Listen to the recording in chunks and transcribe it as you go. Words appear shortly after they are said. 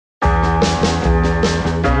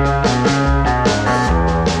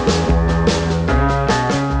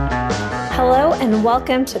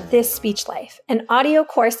welcome to This Speech Life, an audio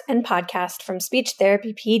course and podcast from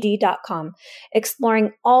speechtherapypd.com,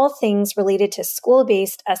 exploring all things related to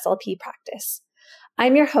school-based SLP practice.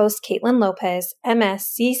 I'm your host, Caitlin Lopez, MS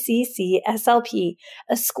CCC-SLP,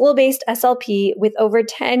 a school-based SLP with over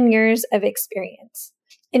 10 years of experience.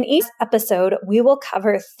 In each episode, we will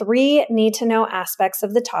cover 3 need-to-know aspects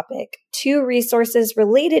of the topic, 2 resources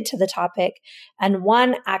related to the topic, and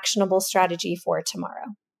 1 actionable strategy for tomorrow.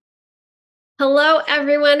 Hello,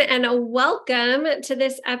 everyone, and welcome to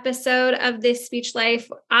this episode of This Speech Life.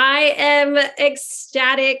 I am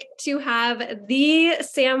ecstatic to have the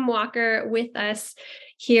Sam Walker with us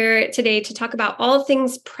here today to talk about all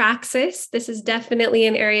things praxis. This is definitely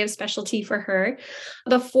an area of specialty for her.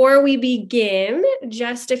 Before we begin,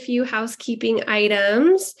 just a few housekeeping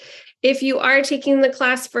items. If you are taking the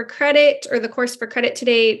class for credit or the course for credit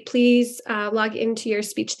today, please log into your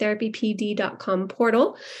speechtherapypd.com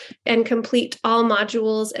portal and complete all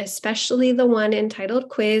modules, especially the one entitled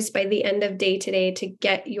quiz, by the end of day today to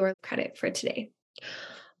get your credit for today.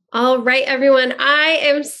 All right, everyone, I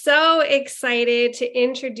am so excited to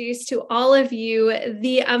introduce to all of you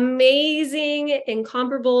the amazing,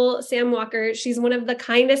 incomparable Sam Walker. She's one of the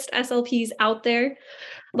kindest SLPs out there.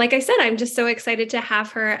 Like I said, I'm just so excited to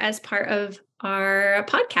have her as part of our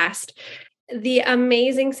podcast. The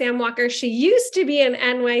amazing Sam Walker, she used to be an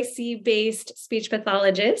NYC-based speech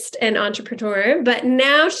pathologist and entrepreneur, but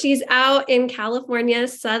now she's out in California,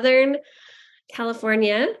 Southern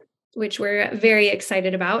California, which we're very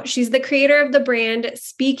excited about. She's the creator of the brand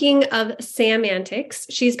Speaking of Samantics.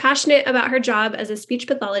 She's passionate about her job as a speech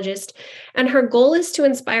pathologist, and her goal is to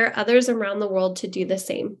inspire others around the world to do the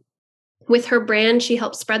same. With her brand, she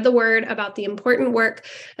helps spread the word about the important work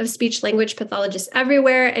of speech-language pathologists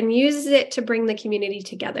everywhere and uses it to bring the community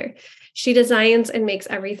together. She designs and makes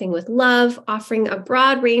everything with love, offering a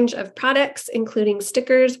broad range of products, including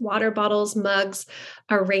stickers, water bottles, mugs,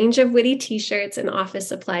 a range of witty t-shirts, and office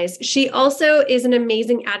supplies. She also is an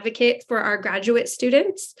amazing advocate for our graduate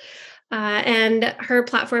students, and her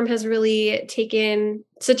platform has really taken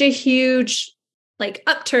such a huge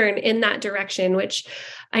upturn in that direction, which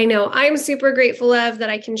I know I'm super grateful of,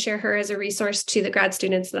 that I can share her as a resource to the grad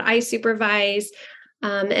students that I supervise.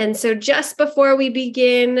 And so just before we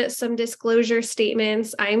begin, some disclosure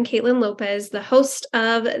statements. I'm Caitlin Lopez, the host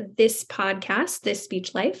of this podcast, This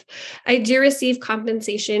Speech Life. I do receive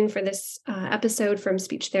compensation for this episode from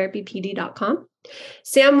speechtherapypd.com.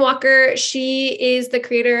 Sam Walker, she is the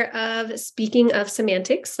creator of Speaking of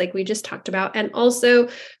Samantics, like we just talked about. And also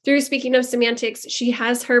through Speaking of Samantics, she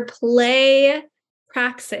has her play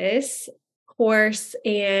praxis course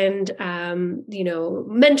and,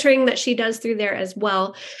 mentoring that she does through there as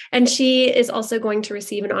well. And she is also going to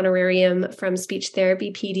receive an honorarium from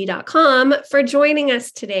speechtherapypd.com for joining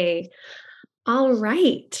us today. All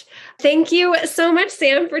right. Thank you so much,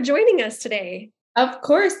 Sam, for joining us today. Of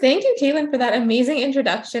course. Thank you, Caitlin, for that amazing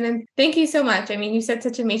introduction. And thank you so much. I mean, you said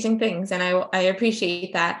such amazing things, and I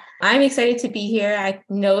appreciate that. I'm excited to be here. I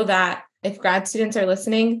know that if grad students are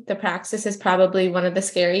listening, the praxis is probably one of the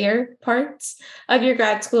scarier parts of your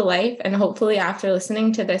grad school life. And hopefully after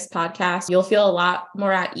listening to this podcast, you'll feel a lot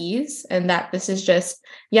more at ease, and that this is just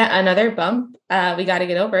yet another bump we got to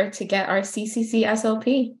get over to get our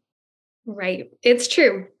CCC-SLP. Right. It's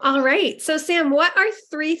true. All right. So Sam, what are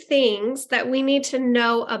 3 things that we need to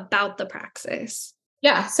know about the praxis?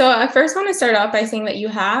 Yeah. So I first want to start off by saying that you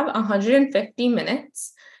have 150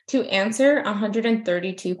 minutes to answer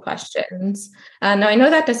 132 questions. Now, I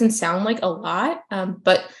know that doesn't sound like a lot,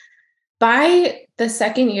 but by the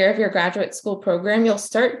second year of your graduate school program, you'll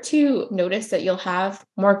start to notice that you'll have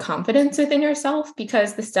more confidence within yourself,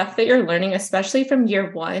 because the stuff that you're learning, especially from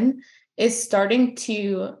year 1, is starting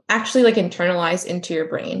to actually internalize into your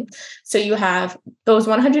brain. So you have those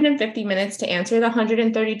 150 minutes to answer the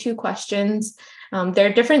 132 questions. There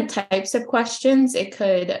are different types of questions.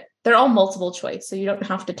 They're all multiple choice, so you don't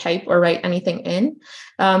have to type or write anything in,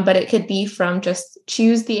 but it could be from just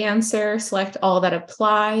choose the answer, select all that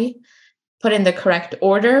apply, put in the correct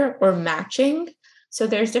order, or matching. So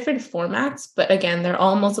there's different formats, but again, they're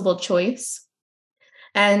all multiple choice.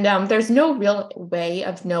 And there's no real way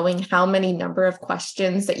of knowing how many number of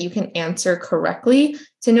questions that you can answer correctly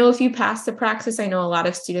to know if you pass the praxis. I know a lot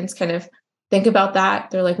of students kind of think about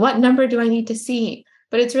that. They're like, what number do I need to see?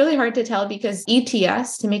 But it's really hard to tell, because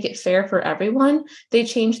ETS, to make it fair for everyone, they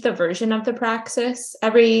changed the version of the praxis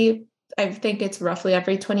I think it's roughly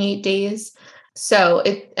every 28 days. So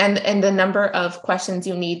and the number of questions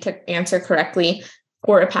you need to answer correctly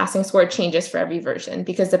or a passing score changes for every version,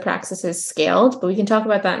 because the praxis is scaled, but we can talk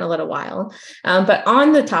about that in a little while. But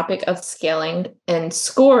on the topic of scaling and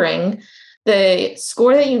scoring, The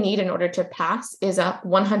score that you need in order to pass is a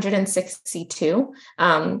 162.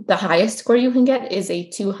 The highest score you can get is a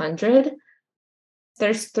 200.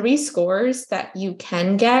 There's 3 scores that you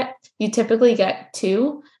can get. You typically get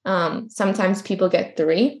 2. Sometimes people get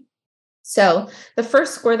 3. So the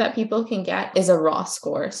first score that people can get is a raw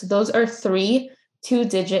score. So those are 3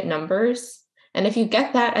 2-digit numbers. And if you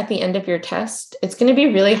get that at the end of your test, it's going to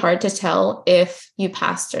be really hard to tell if you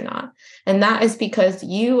passed or not. And that is because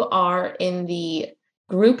you are in the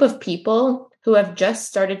group of people who have just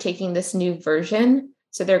started taking this new version.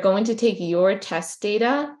 So they're going to take your test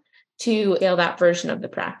data to scale that version of the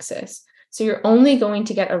praxis. So you're only going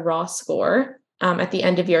to get a raw score at the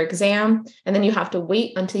end of your exam. And then you have to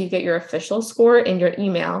wait until you get your official score in your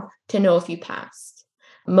email to know if you passed.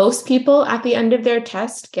 Most people at the end of their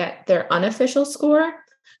test get their unofficial score,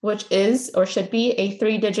 which is or should be a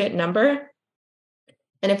 3-digit number.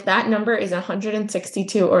 And if that number is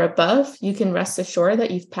 162 or above, you can rest assured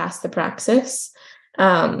that you've passed the praxis.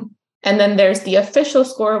 And then there's the official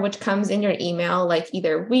score, which comes in your email like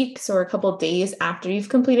either weeks or a couple days after you've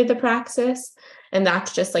completed the praxis. And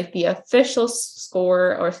that's just like the official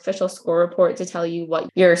score or official score report to tell you what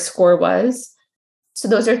your score was. So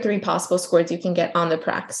those are 3 possible scores you can get on the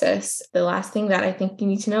praxis. The last thing that I think you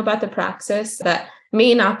need to know about the praxis that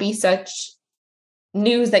may not be such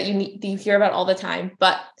news that you hear about all the time,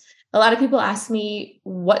 but a lot of people ask me,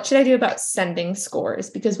 what should I do about sending scores?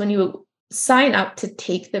 Because when you sign up to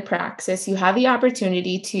take the praxis, you have the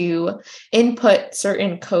opportunity to input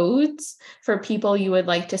certain codes for people you would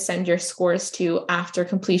like to send your scores to after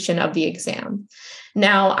completion of the exam.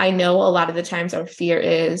 Now, I know a lot of the times our fear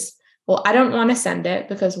is, well, I don't want to send it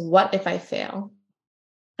because what if I fail?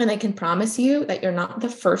 And I can promise you that you're not the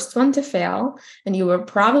first one to fail, and you are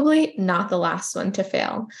probably not the last one to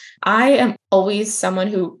fail. I am always someone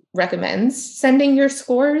who recommends sending your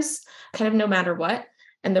scores kind of no matter what.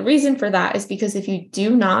 And the reason for that is because if you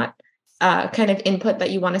do not kind of input that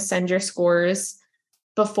you want to send your scores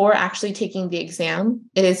before actually taking the exam,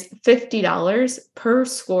 it is $50 per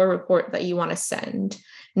score report that you want to send.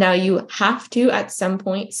 Now, you have to, at some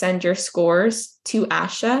point, send your scores to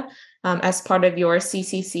ASHA as part of your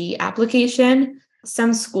CCC application.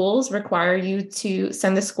 Some schools require you to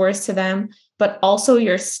send the scores to them, but also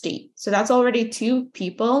your state. So that's already 2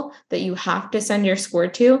 people that you have to send your score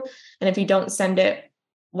to. And if you don't send it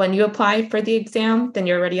when you apply for the exam, then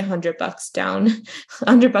you're already $100 down.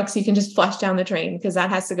 $100 you can just flush down the drain because that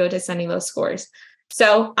has to go to sending those scores.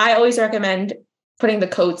 So I always recommend putting the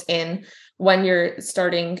codes in when you're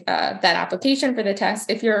starting that application for the test.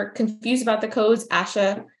 If you're confused about the codes,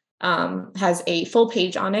 ASHA has a full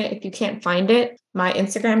page on it. If you can't find it, my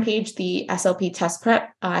Instagram page, the SLP Test Prep,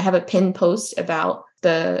 I have a pinned post about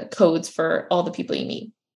the codes for all the people you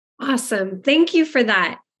need. Awesome. Thank you for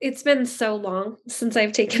that. It's been so long since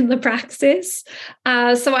I've taken the praxis.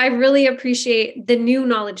 So I really appreciate the new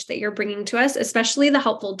knowledge that you're bringing to us, especially the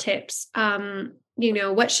helpful tips.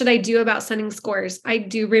 What should I do about sending scores? I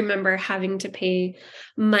do remember having to pay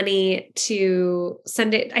money to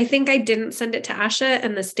send it. I think I didn't send it to ASHA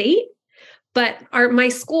and the state, but my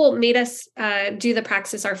school made us do the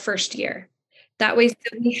praxis our first year. That way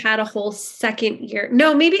we had a whole second year.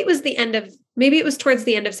 No, maybe it was towards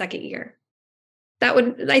the end of second year.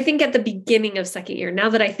 I think at the beginning of second year. Now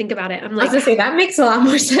that I think about it, I'm like, I was going to say, that makes a lot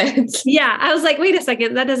more sense. Yeah. I was like, wait a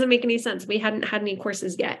second, that doesn't make any sense. We hadn't had any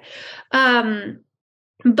courses yet.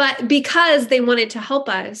 But because they wanted to help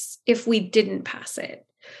us if we didn't pass it,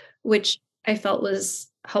 which I felt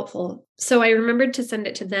was helpful. So I remembered to send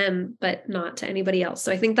it to them, but not to anybody else.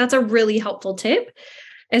 So I think that's a really helpful tip,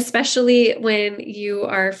 especially when you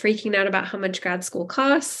are freaking out about how much grad school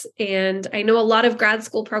costs. And I know a lot of grad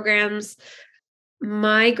school programs.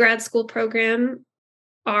 My grad school program,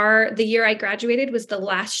 the year I graduated was the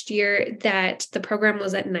last year that the program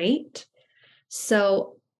was at night.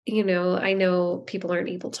 So, I know people aren't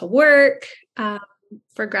able to work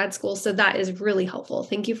for grad school. So that is really helpful.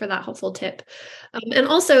 Thank you for that helpful tip. And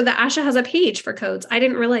also the ASHA has a page for codes. I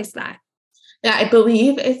didn't realize that. Yeah, I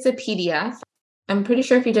believe it's a PDF. I'm pretty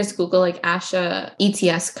sure if you just Google like ASHA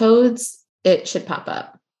ETS codes, it should pop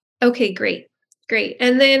up. Okay, great. Great.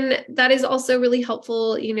 And then that is also really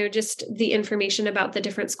helpful, just the information about the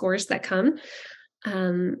different scores that come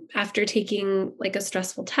after taking like a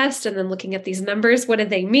stressful test and then looking at these numbers. What do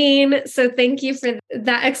they mean? So thank you for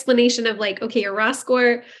that explanation of like, okay, a raw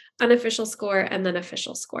score, unofficial score, and then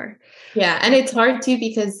official score. Yeah. And it's hard too,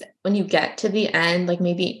 because when you get to the end, like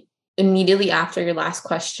maybe immediately after your last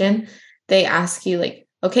question, they ask you like,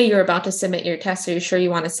 okay, you're about to submit your test. Are you sure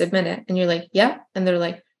you want to submit it? And you're like, yeah. And they're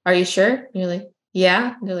like, are you sure? And you're like,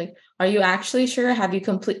 Yeah. They're like, are you actually sure? Have you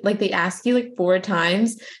complete, like they ask you like 4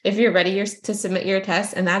 times if you're ready to submit your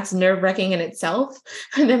test. And that's nerve-wracking in itself.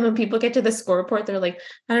 And then when people get to the score report, they're like,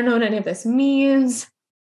 I don't know what any of this means.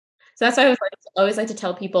 So that's why I always like to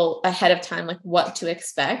tell people ahead of time, like what to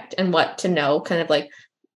expect and what to know kind of like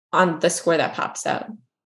on the score that pops up.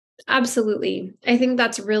 Absolutely. I think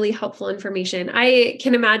that's really helpful information. I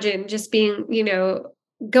can imagine just being,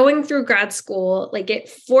 going through grad school, like it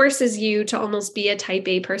forces you to almost be a type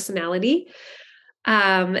A personality.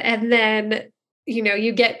 And then,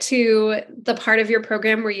 you get to the part of your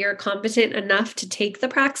program where you're competent enough to take the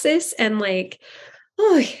praxis and like,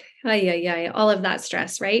 oh, yeah, all of that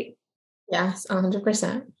stress, right? Yes,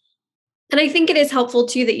 100%. And I think it is helpful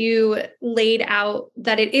too that you laid out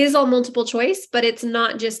that it is all multiple choice, but it's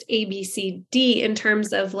not just A, B, C, D in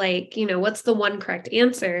terms of like, what's the one correct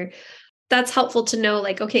answer. That's helpful to know,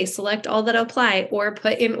 like, okay, select all that apply or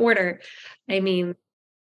put in order. I mean,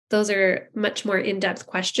 those are much more in-depth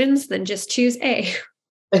questions than just choose A.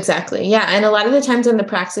 Exactly. Yeah. And a lot of the times in the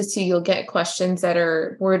praxis too, you'll get questions that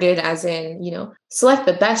are worded as in, select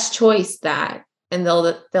the best choice that, and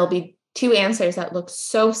there'll be 2 answers that look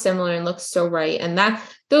so similar and look so right. And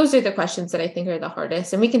those are the questions that I think are the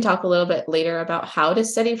hardest. And we can talk a little bit later about how to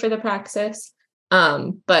study for the praxis.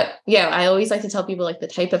 But yeah, I always like to tell people like the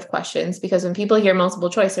type of questions, because when people hear multiple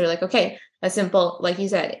choice, they're like, okay, a simple, like you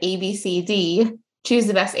said, A, B, C, D, choose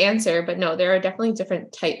the best answer. But no, there are definitely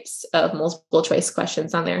different types of multiple choice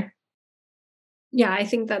questions on there. Yeah, I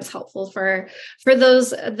think that's helpful for those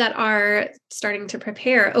that are starting to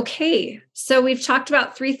prepare. Okay, so we've talked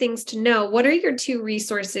about 3 things to know. What are your 2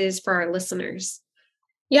 resources for our listeners?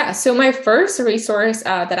 Yeah, so my first resource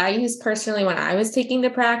that I used personally when I was taking the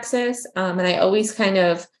praxis, and I always kind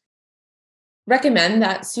of recommend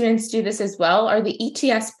that students do this as well, are the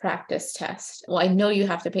ETS practice test. Well, I know you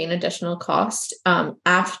have to pay an additional cost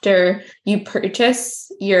after you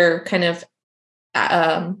purchase your kind of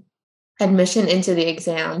admission into the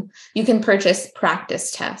exam. You can purchase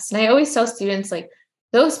practice tests. And I always tell students like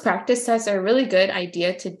those practice tests are a really good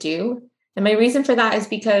idea to do. And my reason for that is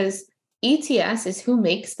because ETS is who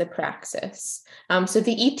makes the praxis. So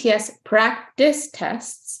the ETS practice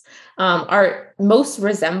tests are most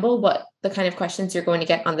resemble what the kind of questions you're going to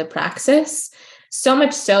get on the praxis. So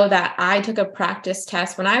much so that I took a practice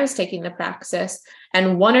test when I was taking the praxis,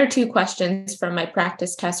 and 1 or 2 questions from my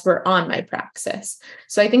practice test were on my praxis.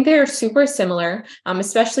 So I think they are super similar,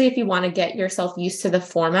 especially if you want to get yourself used to the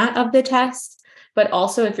format of the test, but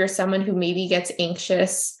also if you're someone who maybe gets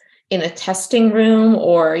anxious in a testing room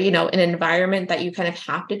or, in an environment that you kind of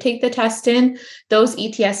have to take the test in, those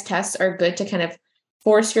ETS tests are good to kind of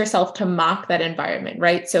force yourself to mock that environment,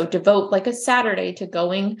 right? So devote like a Saturday to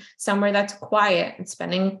going somewhere that's quiet and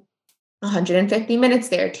spending 150 minutes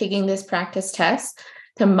there taking this practice test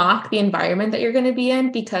to mock the environment that you're going to be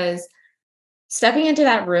in, because stepping into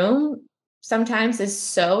that room sometimes is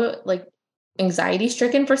so like anxiety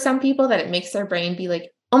stricken for some people that it makes their brain be like,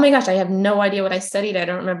 oh my gosh, I have no idea what I studied. I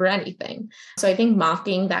don't remember anything. So I think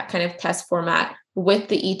mocking that kind of test format with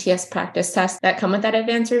the ETS practice tests that come with that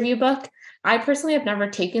advanced review book, I personally have never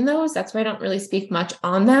taken those. That's why I don't really speak much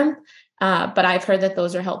on them. But I've heard that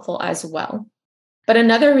those are helpful as well. But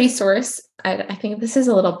another resource, I think this is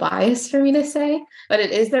a little biased for me to say, but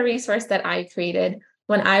it is the resource that I created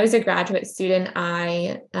when I was a graduate student.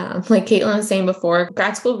 Like Caitlin was saying before,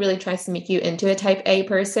 grad school really tries to make you into a type A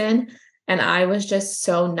person. And I was just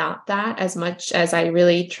so not that, as much as I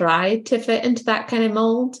really tried to fit into that kind of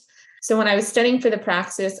mold. So when I was studying for the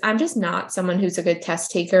praxis, I'm just not someone who's a good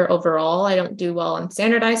test taker overall. I don't do well on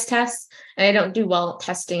standardized tests, and I don't do well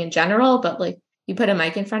testing in general, but like you put a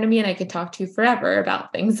mic in front of me and I could talk to you forever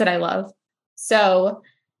about things that I love. So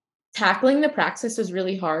tackling the praxis was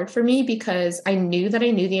really hard for me because I knew that I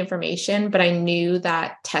knew the information, but I knew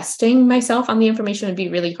that testing myself on the information would be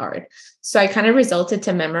really hard. So I kind of resulted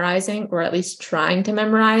to memorizing, or at least trying to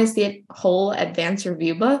memorize, the whole advanced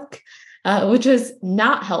review book, which was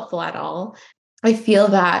not helpful at all. I feel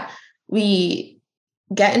that we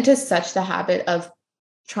get into such the habit of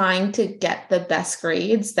trying to get the best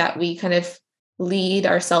grades that we kind of lead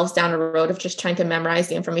ourselves down a road of just trying to memorize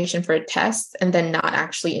the information for a test and then not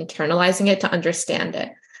actually internalizing it to understand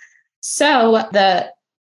it. So the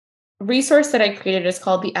resource that I created is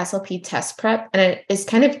called the SLP Test Prep, and it is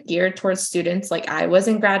kind of geared towards students like I was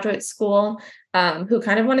in graduate school, who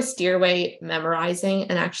kind of want to steer away memorizing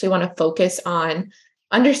and actually want to focus on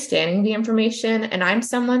understanding the information. And I'm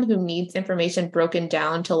someone who needs information broken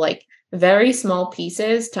down to like very small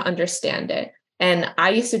pieces to understand it. And I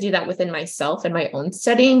used to do that within myself and my own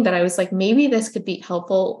studying, that I was like, maybe this could be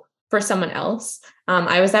helpful for someone else.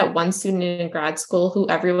 I was that one student in grad school who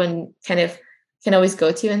everyone kind of can always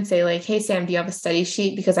go to and say like, hey, Sam, do you have a study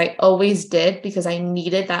sheet? Because I always did, because I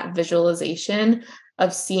needed that visualization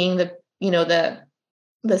of seeing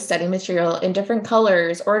the study material in different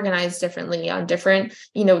colors, organized differently on different,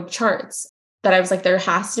 charts, that I was like, there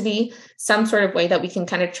has to be some sort of way that we can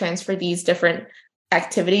kind of transfer these different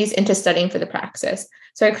activities into studying for the praxis.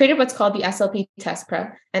 So I created what's called the SLP test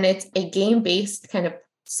prep, and it's a game-based kind of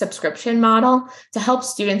subscription model to help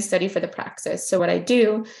students study for the praxis. So what I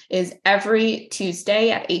do is every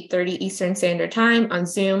Tuesday at 8:30 Eastern Standard Time on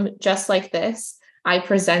Zoom, just like this, I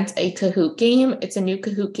present a Kahoot game. It's a new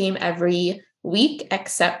Kahoot game every week,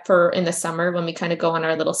 except for in the summer when we kind of go on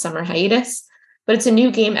our little summer hiatus. But it's a new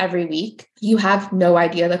game every week. You have no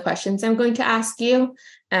idea the questions I'm going to ask you.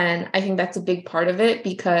 And I think that's a big part of it,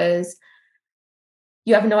 because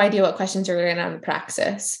you have no idea what questions you're going to get on the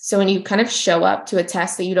praxis. So when you kind of show up to a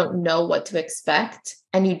test that you don't know what to expect,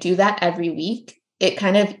 and you do that every week, it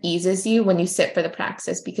kind of eases you when you sit for the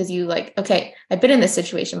praxis, because you like, okay, I've been in this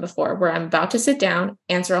situation before where I'm about to sit down,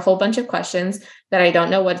 answer a whole bunch of questions that I don't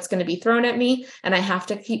know what's going to be thrown at me. And I have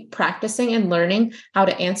to keep practicing and learning how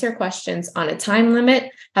to answer questions on a time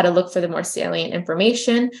limit, how to look for the more salient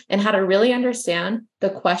information, and how to really understand the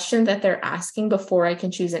question that they're asking before I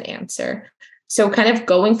can choose an answer. So kind of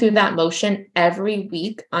going through that motion every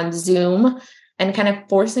week on Zoom and kind of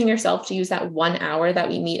forcing yourself to use that 1 hour that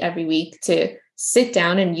we meet every week to sit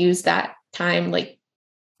down and use that time like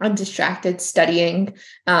undistracted studying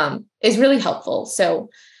is really helpful. So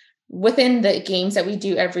within the games that we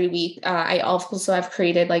do every week, I also have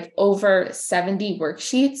created like over 70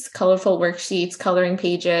 worksheets, colorful worksheets, coloring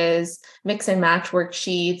pages, mix and match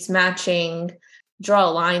worksheets, matching, draw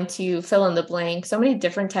a line to fill in the blank, so many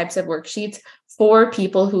different types of worksheets for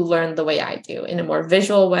people who learn the way I do, in a more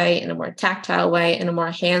visual way, in a more tactile way, in a more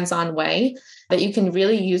hands-on way, that you can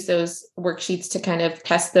really use those worksheets to kind of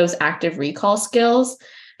test those active recall skills.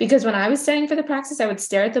 Because when I was studying for the praxis, I would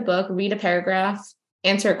stare at the book, read a paragraph,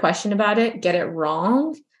 answer a question about it, get it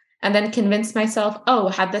wrong, and then convince myself, oh,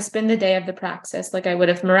 had this been the day of the praxis, like I would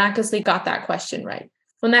have miraculously got that question right.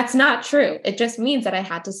 When that's not true. It just means that I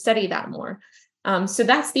had to study that more. So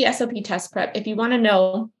that's the SLP test prep. If you want to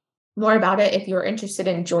know more about it, if you're interested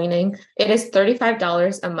in joining, it is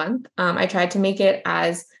 $35 a month. I tried to make it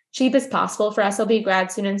as cheap as possible for SLP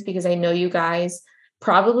grad students, because I know you guys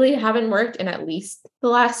probably haven't worked in at least the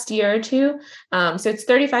last year or two. So it's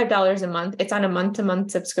 $35 a month. It's on a month-to-month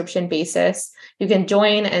subscription basis. You can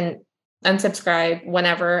join and unsubscribe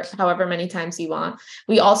whenever, however many times you want.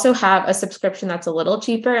 We also have a subscription that's a little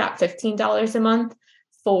cheaper at $15 a month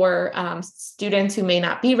for students who may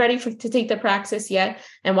not be ready to take the praxis yet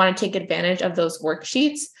and want to take advantage of those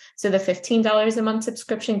worksheets. So the $15 a month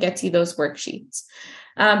subscription gets you those worksheets.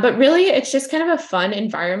 But really, it's just kind of a fun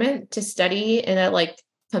environment to study in a like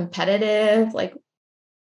competitive, like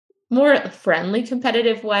more friendly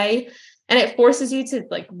competitive way. And it forces you to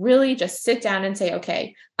like really just sit down and say,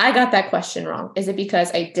 okay, I got that question wrong. Is it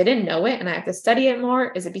because I didn't know it and I have to study it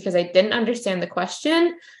more? Is it because I didn't understand the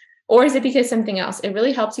question? Or is it because something else? It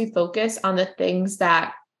really helps you focus on the things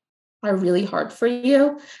that are really hard for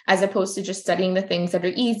you, as opposed to just studying the things that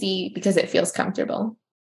are easy because it feels comfortable.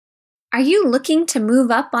 Are you looking to move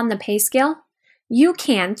up on the pay scale? You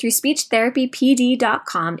can through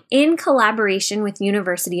speechtherapypd.com in collaboration with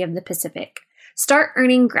University of the Pacific. Start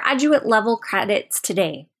earning graduate level credits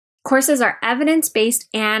today. Courses are evidence-based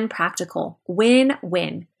and practical.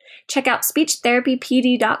 Win-win. Check out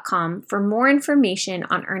speechtherapypd.com for more information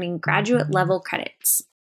on earning graduate level credits.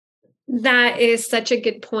 That is such a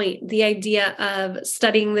good point. The idea of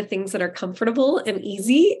studying the things that are comfortable and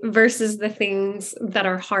easy versus the things that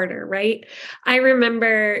are harder, right? I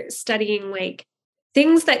remember studying like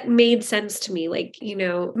things that made sense to me, like,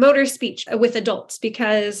 motor speech with adults,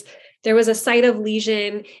 because there was a site of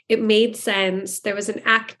lesion. It made sense. There was an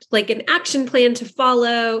action plan to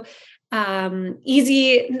follow.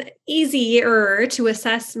 Easier to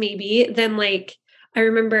assess maybe than like, I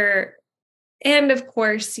remember. And of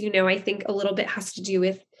course, I think a little bit has to do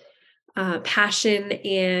with passion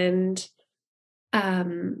and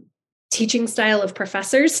teaching style of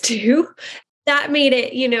professors too. That made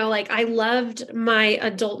it, like I loved my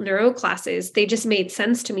adult neuro classes. They just made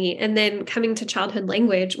sense to me. And then coming to childhood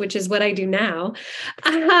language, which is what I do now.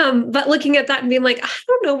 But looking at that and being like, I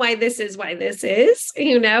don't know why this is,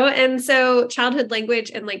 And so childhood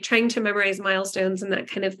language and like trying to memorize milestones and that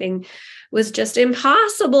kind of thing was just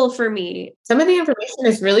impossible for me. Some of the information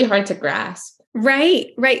is really hard to grasp.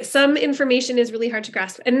 Right. Some information is really hard to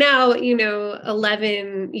grasp. And now,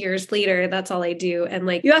 11 years later, that's all I do. And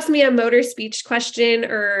like, you ask me a motor speech question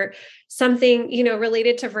or something,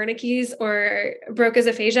 related to Wernicke's or Broca's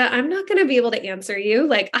aphasia, I'm not going to be able to answer you.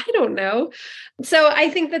 Like, I don't know. So I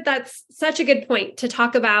think that that's such a good point to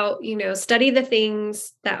talk about, study the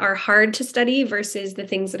things that are hard to study versus the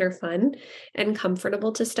things that are fun and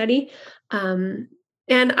comfortable to study.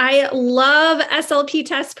 And I love SLP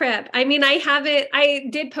test prep. I mean, I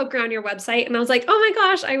did poke around your website and I was like, oh my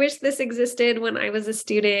gosh, I wish this existed when I was a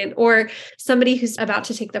student or somebody who's about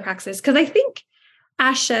to take the Praxis. Because I think,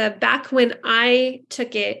 Asha, back when I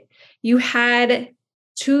took it, you had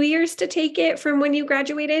 2 years to take it from when you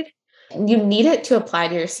graduated. You need it to apply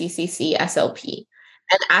to your CCC-SLP.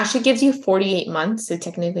 And Asha gives you 48 months, so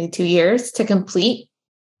technically 2 years, to complete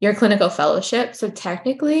your clinical fellowship. So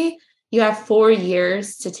technically, you have 4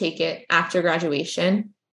 years to take it after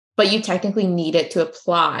graduation, but you technically need it to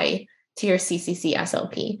apply to your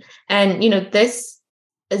CCC-SLP. And, this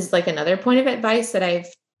is like another point of advice that I've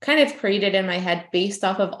kind of created in my head based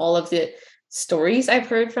off of all of the stories I've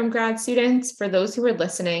heard from grad students. For those who are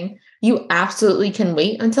listening, you absolutely can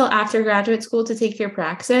wait until after graduate school to take your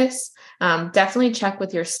Praxis. Definitely check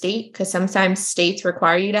with your state, because sometimes states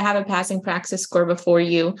require you to have a passing Praxis score before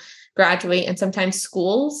you graduate, and sometimes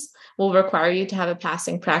schools will require you to have a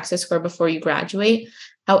passing Praxis score before you graduate.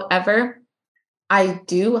 However, I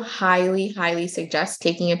do highly, highly suggest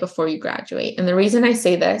taking it before you graduate. And the reason I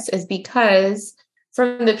say this is because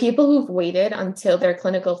from the people who've waited until their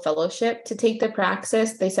clinical fellowship to take the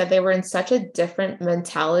Praxis, they said they were in such a different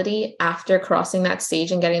mentality after crossing that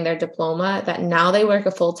stage and getting their diploma that now they work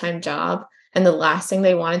a full-time job. And the last thing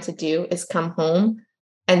they wanted to do is come home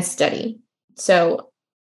and study. So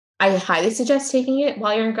I highly suggest taking it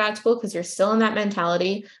while you're in grad school, because you're still in that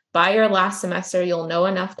mentality. By your last semester, you'll know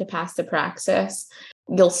enough to pass the Praxis.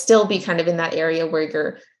 You'll still be kind of in that area where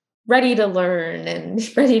you're ready to learn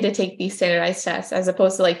and ready to take these standardized tests, as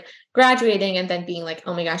opposed to like graduating and then being like,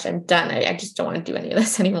 oh my gosh, I'm done. I just don't want to do any of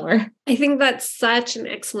this anymore. I think that's such an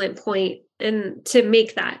excellent point. And to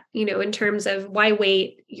make that, in terms of why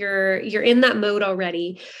wait, you're in that mode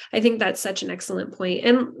already. I think that's such an excellent point.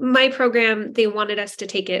 And my program, they wanted us to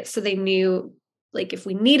take it so they knew, like, if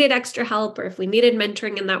we needed extra help or if we needed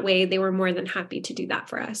mentoring in that way, they were more than happy to do that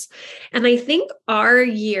for us. And I think our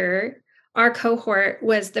cohort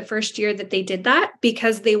was the first year that they did that,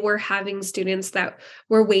 because they were having students that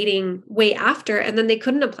were waiting way after, and then they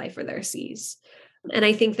couldn't apply for their Cs. And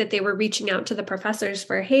I think that they were reaching out to the professors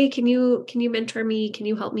for, hey, can you mentor me? Can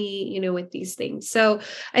you help me, with these things? So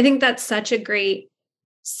I think that's such a great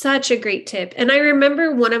tip. And I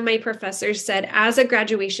remember one of my professors said, as a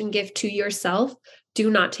graduation gift to yourself,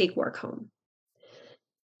 do not take work home.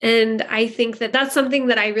 And I think that that's something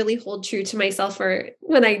that I really hold true to myself for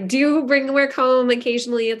when I do bring work home.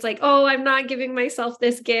 Occasionally it's like, oh, I'm not giving myself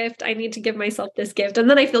this gift. I need to give myself this gift. And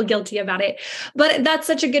then I feel guilty about it. But that's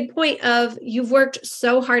such a good point of, you've worked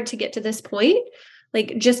so hard to get to this point.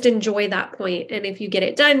 Like, just enjoy that point. And if you get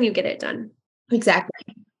it done, you get it done.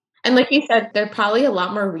 Exactly. And like you said, there are probably a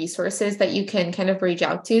lot more resources that you can kind of reach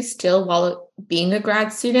out to still while being a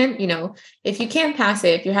grad student. If you can't pass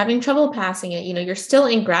it, if you're having trouble passing it, you're still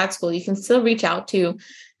in grad school, you can still reach out to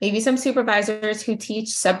maybe some supervisors who teach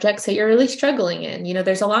subjects that you're really struggling in.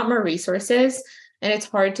 There's a lot more resources, and it's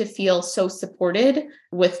hard to feel so supported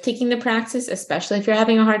with taking the Praxis, especially if you're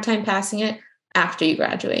having a hard time passing it after you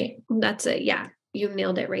graduate. That's it. Yeah. You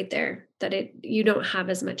nailed it right there, that you don't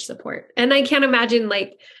have as much support. And I can't imagine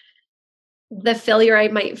like the failure I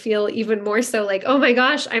might feel even more so, like, oh my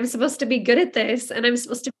gosh, I'm supposed to be good at this and I'm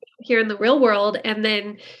supposed to be here in the real world. And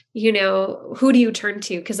then, who do you turn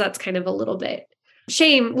to? Because that's kind of a little bit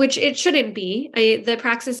shame, which it shouldn't be. The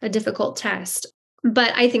Praxis is a difficult test,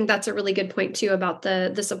 but I think that's a really good point too, about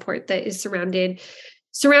the support that is surrounding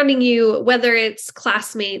you, whether it's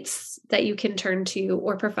classmates that you can turn to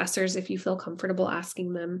or professors if you feel comfortable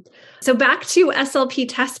asking them. So back to SLP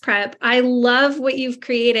test prep, I love what you've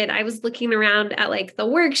created. I was looking around at like the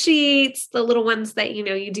worksheets, the little ones that,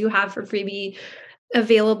 you do have for freebie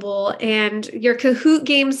available, and your Kahoot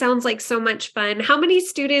game sounds like so much fun. How many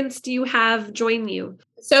students do you have join you?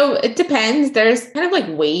 So it depends. There's kind of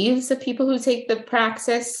like waves of people who take the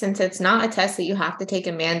Praxis, since it's not a test that you have to take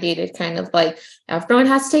a mandated kind of like everyone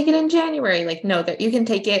has to take it in January. Like, no, that you can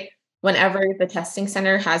take it whenever the testing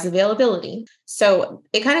center has availability. So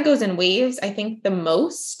it kind of goes in waves. I think the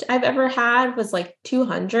most I've ever had was like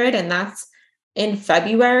 200, and that's in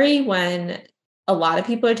February when a lot of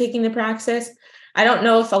people are taking the Praxis. I don't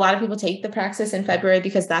know if a lot of people take the praxis in February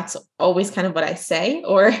because that's always kind of what I say,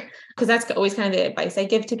 or because that's always kind of the advice I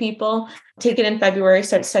give to people. Take it in February,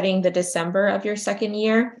 start studying the December of your second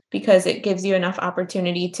year, because it gives you enough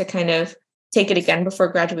opportunity to kind of take it again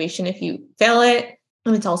before graduation if you fail it.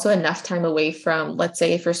 And it's also enough time away from, let's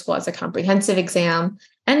say, if your school has a comprehensive exam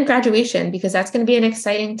and graduation, because that's going to be an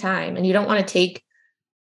exciting time. And you don't want to take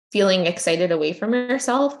feeling excited away from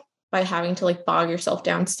yourself by having to like bog yourself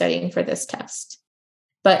down studying for this test.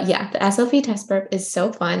 But yeah, the SLP test prep is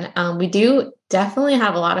so fun. We do definitely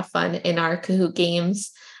have a lot of fun in our Kahoot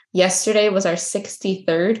games. Yesterday was our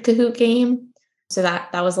 63rd Kahoot game. So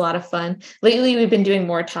that was a lot of fun. Lately, we've been doing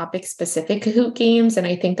more topic-specific Kahoot games, and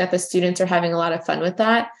I think that the students are having a lot of fun with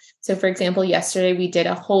that. So for example, yesterday we did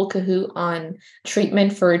a whole Kahoot on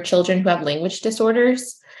treatment for children who have language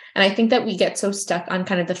disorders. And I think that we get so stuck on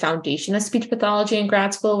kind of the foundation of speech pathology in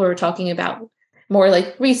grad school, where we're talking about more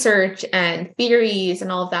like research and theories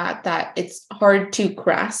and all of that, that it's hard to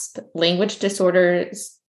grasp language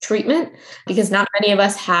disorders treatment, because not many of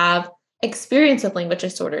us have experience with language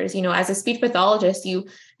disorders. You know, as a speech pathologist, you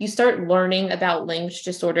start learning about language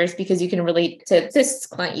disorders because you can relate to this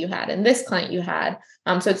client you had and this client you had.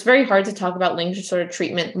 So it's very hard to talk about language disorder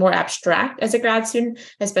treatment more abstract as a grad student,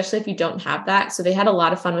 especially if you don't have that. So they had a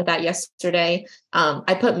lot of fun with that yesterday.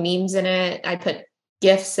 I put memes in it. I put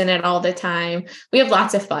GIFs in it all the time. We have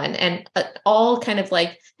lots of fun, and all kind of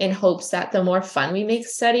like in hopes that the more fun we make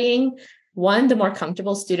studying, one, the more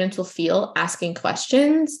comfortable students will feel asking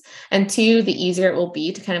questions, and two, the easier it will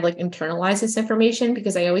be to kind of like internalize this information,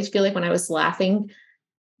 because I always feel like when I was laughing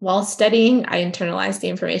while studying, I internalized the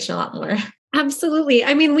information a lot more. Absolutely.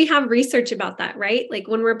 I mean, we have research about that, right? Like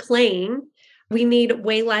when we're playing, we need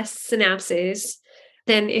way less synapses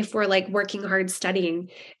than if we're like working hard studying.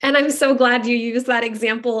 And I'm so glad you used that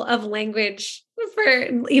example of language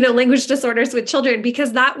for, language disorders with children,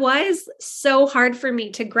 because that was so hard for me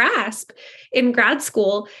to grasp in grad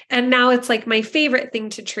school. And now it's like my favorite thing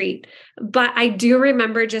to treat. But I do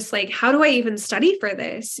remember just like, how do I even study for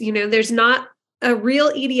this? There's not a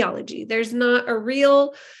real etiology. There's not a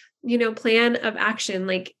real, plan of action,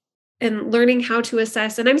 and learning how to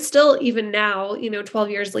assess. And I'm still, even now, 12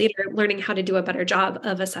 years later, learning how to do a better job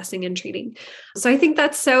of assessing and treating. So I think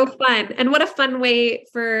that's so fun. And what a fun way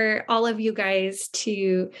for all of you guys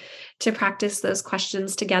to practice those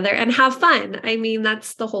questions together and have fun. I mean,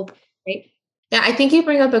 that's the whole point, right? Yeah, I think you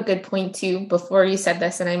bring up a good point too before you said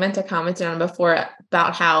this, and I meant to comment on before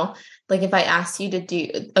about how, like, if I asked you to do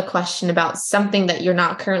a question about something that you're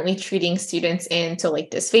not currently treating students in, so like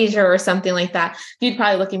dysphagia or something like that, you'd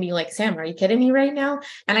probably look at me like, Sam, are you kidding me right now?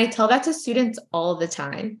 And I tell that to students all the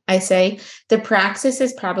time. I say, the praxis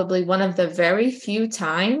is probably one of the very few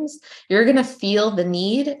times you're going to feel the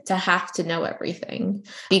need to have to know everything,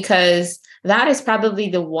 because that is probably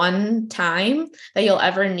the one time that you'll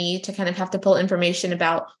ever need to kind of have to pull information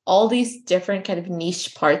about all these different kind of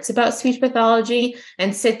niche parts about speech pathology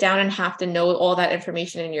and sit down and have to know all that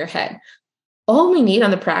information in your head. All we need on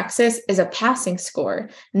the praxis is a passing score.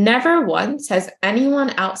 Never once has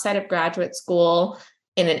anyone outside of graduate school,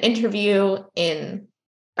 in an interview,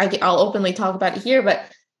 I'll openly talk about it here, but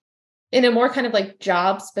in a more kind of like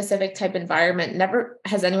job specific type environment, never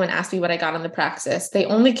has anyone asked me what I got on the praxis. They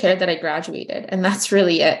only cared that I graduated, and that's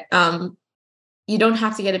really it. You don't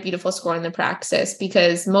have to get a beautiful score on the praxis,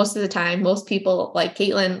 because most of the time, most people like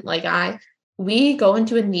Caitlin, like we go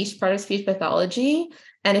into a niche part of speech pathology.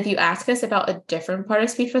 And if you ask us about a different part of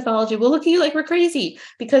speech pathology, we'll look at you like we're crazy,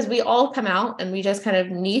 because we all come out and we just kind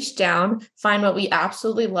of niche down, find what we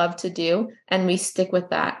absolutely love to do, and we stick with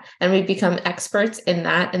that. And we become experts in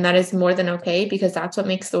that. And that is more than okay, because that's what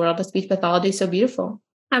makes the world of speech pathology so beautiful.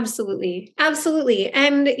 Absolutely. Absolutely.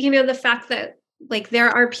 And, the fact that there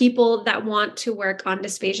are people that want to work on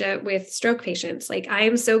dysphagia with stroke patients, I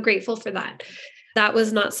am so grateful for that. That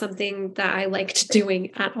was not something that I liked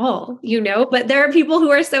doing at all, but there are people who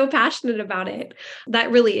are so passionate about it.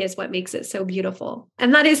 That really is what makes it so beautiful.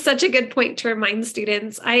 And that is such a good point to remind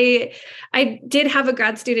students. I did have a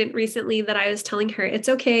grad student recently that I was telling her, it's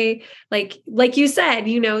okay. Like you said,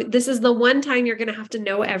 this is the one time you're going to have to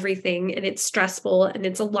know everything, and it's stressful and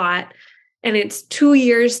it's a lot, and it's 2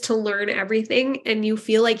 years to learn everything, and you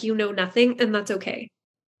feel like you know nothing, and that's okay.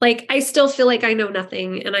 I still feel like I know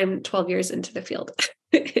nothing, and I'm 12 years into the field.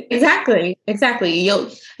 Exactly. I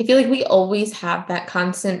feel like we always have that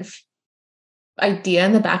constant idea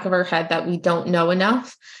in the back of our head that we don't know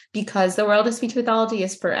enough, because the world of speech pathology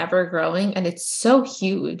is forever growing and it's so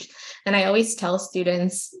huge. And I always tell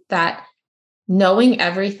students that knowing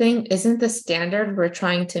everything isn't the standard we're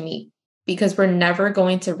trying to meet, because we're never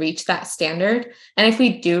going to reach that standard. And if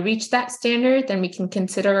we do reach that standard, then we can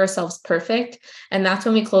consider ourselves perfect. And that's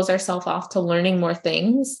when we close ourselves off to learning more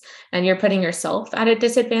things. And you're putting yourself at a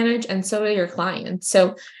disadvantage, and so are your clients.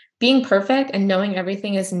 So being perfect and knowing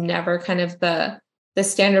everything is never kind of the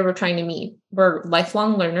standard we're trying to meet. We're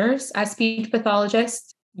lifelong learners as speech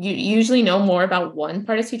pathologists. You usually know more about one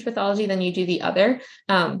part of speech pathology than you do the other.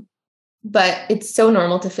 But it's so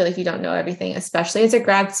normal to feel like you don't know everything, especially as a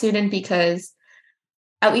grad student, because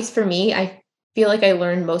at least for me, I feel like I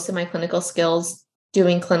learned most of my clinical skills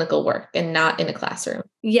doing clinical work and not in a classroom.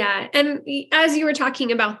 Yeah. And as you were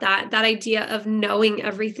talking about that idea of knowing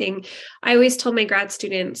everything, I always tell my grad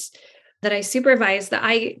students that I supervise that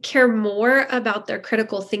I care more about their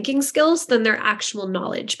critical thinking skills than their actual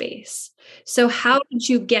knowledge base. So how did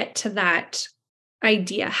you get to that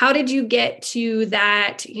idea? How did you get to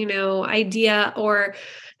that, idea or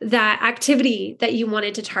that activity that you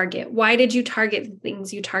wanted to target? Why did you target the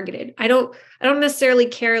things you targeted? I don't necessarily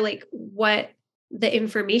care like what the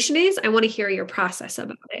information is. I want to hear your process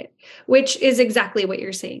about it, which is exactly what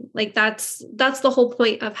you're saying. Like that's the whole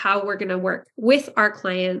point of how we're going to work with our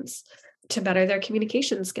clients to better their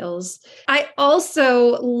communication skills. I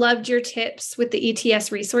also loved your tips with the ETS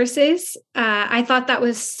resources. I thought that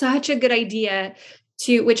was such a good idea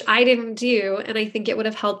which I didn't do. And I think it would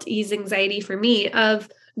have helped ease anxiety for me of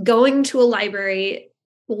going to a library,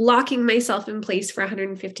 locking myself in place for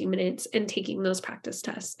 150 minutes and taking those practice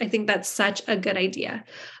tests. I think that's such a good idea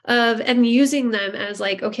and using them as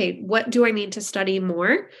like, okay, what do I need to study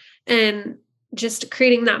more? And just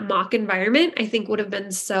creating that mock environment, I think would have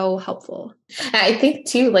been so helpful. I think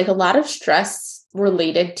too, like a lot of stress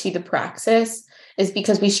related to the praxis is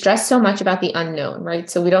because we stress so much about the unknown, right?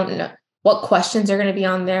 So we don't know what questions are going to be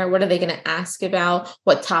on there. What are they going to ask about?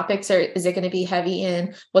 What topics is it going to be heavy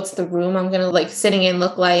in? What's the room I'm going to like sitting in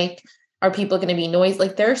look like? Are people going to be noisy?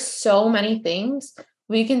 Like there's so many things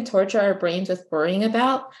we can torture our brains with worrying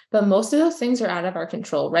about, but most of those things are out of our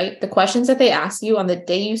control, right? The questions that they ask you on the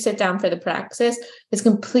day you sit down for the praxis is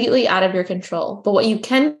completely out of your control. But what you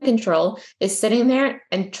can control is sitting there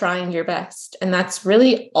and trying your best. And that's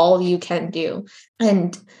really all you can do.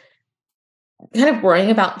 And kind of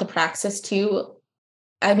worrying about the praxis too.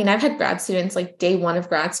 I mean, I've had grad students like day one of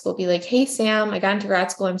grad school be like, hey, Sam, I got into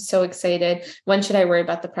grad school. I'm so excited. When should I worry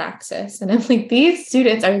about the praxis? And I'm like, these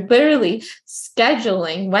students are literally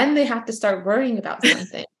scheduling when they have to start worrying about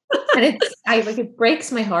something. And it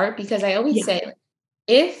breaks my heart because I always say,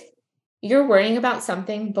 if you're worrying about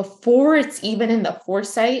something before it's even in the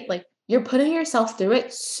foresight, like you're putting yourself through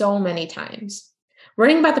it so many times.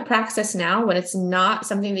 Worrying about the praxis now when it's not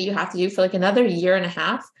something that you have to do for like another year and a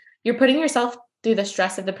half, you're putting yourself through the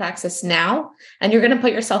stress of the praxis now, and you're going to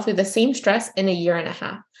put yourself through the same stress in a year and a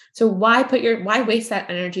half. So why waste that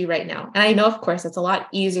energy right now? And I know, of course, it's a lot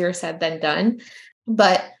easier said than done,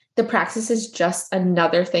 but the praxis is just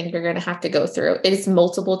another thing you're going to have to go through. It is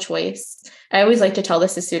multiple choice. I always like to tell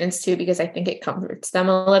this to students too, because I think it comforts them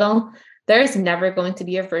a little. There is never going to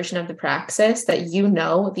be a version of the praxis that you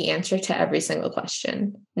know the answer to every single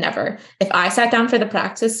question. Never. If I sat down for the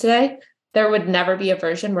praxis today, there would never be a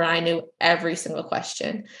version where I knew every single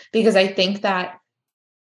question, because I think that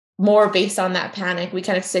more based on that panic, we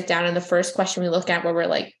kind of sit down and the first question we look at where we're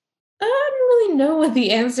like, I don't really know what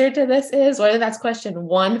the answer to this is, whether that's question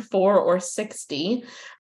 1, 4, or 60.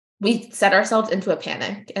 We set ourselves into a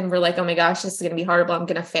panic and we're like, oh my gosh, this is going to be horrible. I'm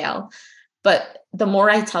going to fail. But the more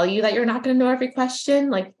I tell you that you're not going to know every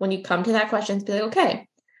question, like when you come to that question, be like, okay,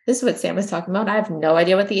 this is what Sam was talking about. I have no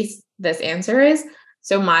idea what this answer is.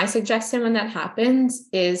 So my suggestion when that happens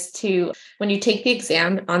is when you take the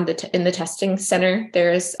exam in the testing center,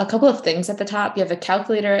 there's a couple of things at the top. You have a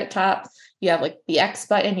calculator at top, you have like the X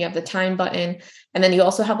button, you have the time button, and then you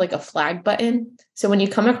also have like a flag button. So when you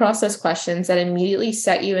come across those questions that immediately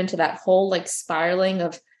set you into that whole like spiraling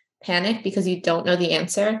of panic because you don't know the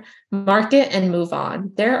answer, mark it and move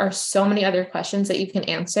on. There are so many other questions that you can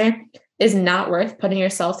answer. It is not worth putting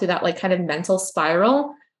yourself through that like kind of mental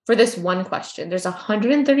spiral for this one question. There's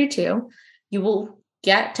 132. You will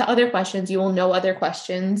get to other questions. You will know other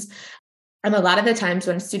questions. And a lot of the times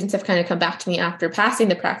when students have kind of come back to me after passing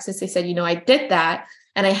the praxis, they said, I did that.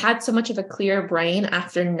 And I had so much of a clear brain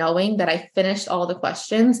after knowing that I finished all the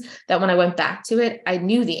questions that when I went back to it, I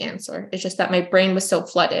knew the answer. It's just that my brain was so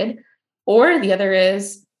flooded. Or the other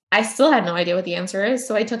is, I still had no idea what the answer is.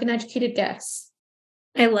 So I took an educated guess.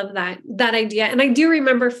 I love that idea. And I do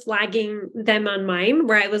remember flagging them on mine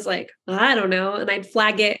where I was like, I don't know. And I'd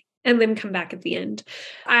flag it and then come back at the end.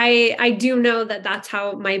 I do know that that's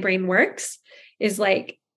how my brain works, is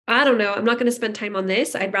like, I don't know, I'm not going to spend time on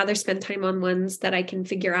this. I'd rather spend time on ones that I can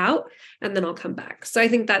figure out, and then I'll come back. So I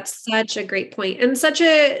think that's such a great point, and such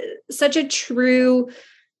a true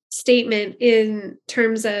statement in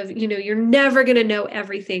terms of, you're never going to know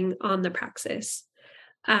everything on the praxis.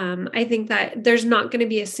 I think that there's not going to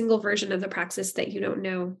be a single version of the praxis that you don't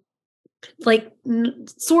know. Like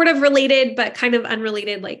sort of related, but kind of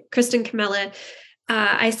unrelated, like Kristen Camella,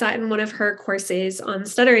 I sat in one of her courses on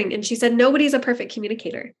stuttering, and she said, nobody's a perfect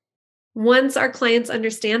communicator. Once our clients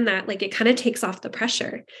understand that, like, it kind of takes off the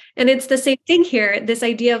pressure. And it's the same thing here. This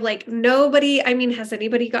idea of like, has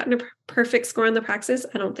anybody gotten a perfect score on the praxis?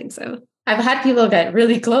 I don't think so. I've had people get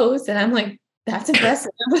really close and I'm like, that's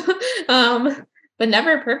impressive. But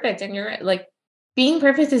never perfect. And you're right, like, being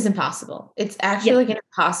perfect is impossible. It's actually like an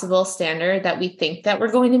impossible standard that we think that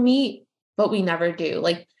we're going to meet, but we never do.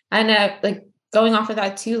 Like, and like going off of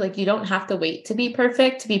that too, like, you don't have to wait to be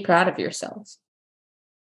perfect to be proud of yourself.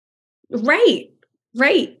 Right.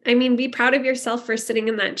 I mean, be proud of yourself for sitting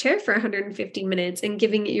in that chair for 150 minutes and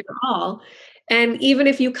giving it your all. And even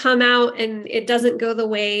if you come out and it doesn't go the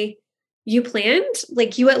way you planned,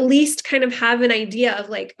 like, you at least kind of have an idea of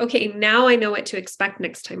like, okay, now I know what to expect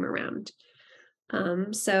next time around.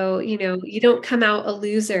 So, you don't come out a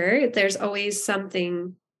loser. There's always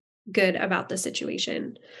something good about the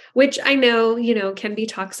situation, which I know, can be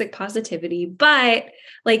toxic positivity, but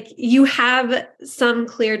like, you have some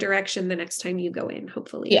clear direction the next time you go in,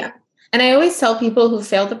 hopefully. Yeah. And I always tell people who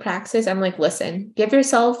fail the praxis, I'm like, listen, give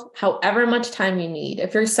yourself however much time you need.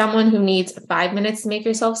 If you're someone who needs 5 minutes to make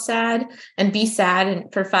yourself sad and be sad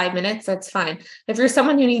for 5 minutes, that's fine. If you're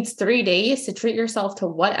someone who needs 3 days to treat yourself to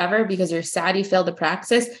whatever because you're sad you failed the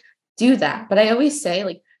praxis, do that. But I always say,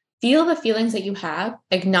 like, feel the feelings that you have,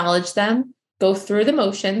 acknowledge them, go through the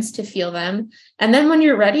motions to feel them. And then when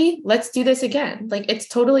you're ready, let's do this again. Like, it's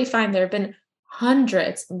totally fine. There have been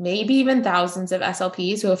hundreds, maybe even thousands of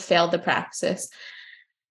SLPs who have failed the praxis.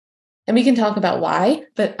 And we can talk about why,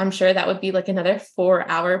 but I'm sure that would be like another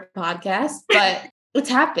 4-hour podcast, but it's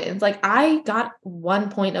happened. Like, I got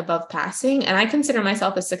 1 point above passing and I consider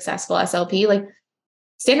myself a successful SLP. Like,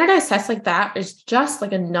 standardized tests like that is just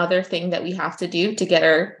like another thing that we have to do to get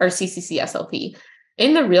our CCC-SLP.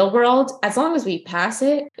 In the real world, as long as we pass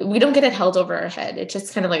it, we don't get it held over our head. It's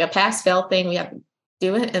just kind of like a pass-fail thing. We have to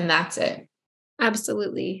do it and that's it.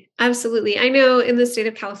 Absolutely. I know in the state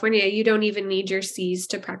of California, you don't even need your C's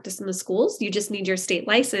to practice in the schools. You just need your state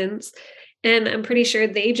license. And I'm pretty sure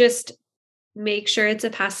they just make sure it's a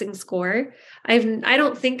passing score. I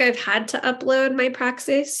don't think I've had to upload my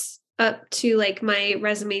praxis up to like my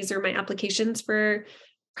resumes or my applications for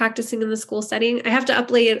practicing in the school setting. I have to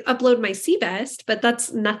upload my CBEST, but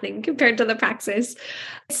that's nothing compared to the praxis.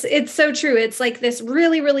 It's so true. It's like this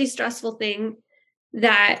really, really stressful thing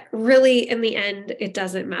that really, in the end, it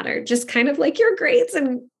doesn't matter. Just kind of like your grades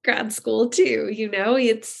in grad school too,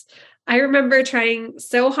 I remember trying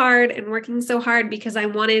so hard and working so hard because I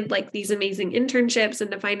wanted like these amazing internships and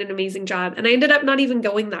to find an amazing job. And I ended up not even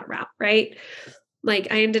going that route, right? Like,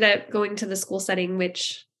 I ended up going to the school setting,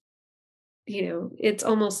 which, it's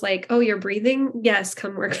almost like, oh, you're breathing? Yes,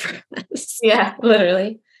 come work for us. Yeah,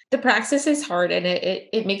 literally. The praxis is hard, and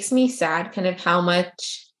it makes me sad kind of how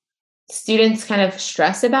much students kind of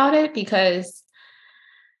stress about it because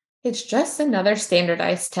it's just another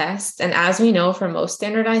standardized test. And as we know from most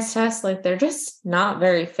standardized tests, like, they're just not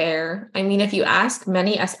very fair. I mean, if you ask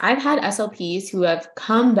I've had SLPs who have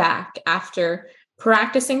come back after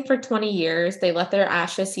practicing for 20 years, they let their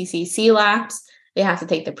ASHA CCC lapse, they have to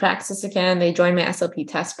take the praxis again, they join my SLP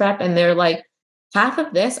test prep, and they're like, half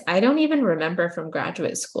of this I don't even remember from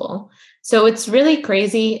graduate school. So it's really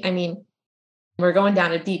crazy. I mean, we're going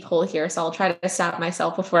down a deep hole here, so I'll try to stop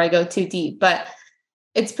myself before I go too deep. But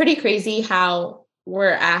it's pretty crazy how we're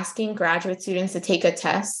asking graduate students to take a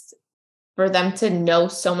test for them to know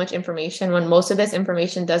so much information when most of this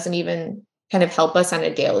information doesn't even kind of help us on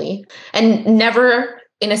a daily, and never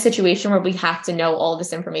in a situation where we have to know all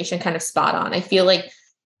this information kind of spot on. I feel like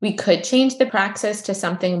we could change the praxis to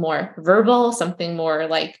something more verbal, something more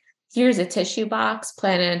like, here's a tissue box,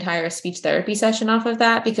 plan an entire speech therapy session off of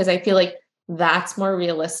that, because I feel like that's more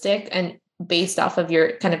realistic and based off of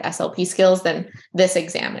your kind of SLP skills than this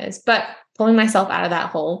exam is. But pulling myself out of that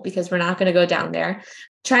hole, because we're not going to go down there.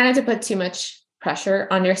 Try not to put too much pressure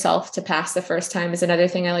on yourself to pass the first time is another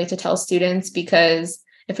thing I like to tell students, because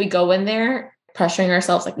if we go in there pressuring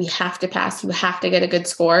ourselves, like, we have to pass, you have to get a good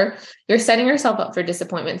score, you're setting yourself up for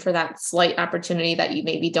disappointment for that slight opportunity that you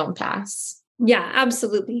maybe don't pass. Yeah,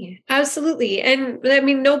 absolutely. And I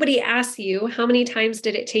mean, nobody asks you, how many times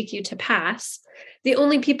did it take you to pass? The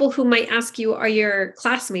only people who might ask you are your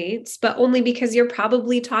classmates, but only because you're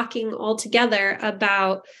probably talking all together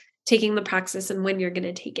about taking the praxis and when you're going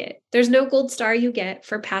to take it. There's no gold star you get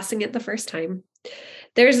for passing it the first time.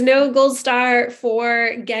 There's no gold star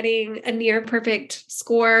for getting a near perfect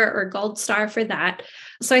score or gold star for that.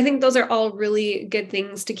 So I think those are all really good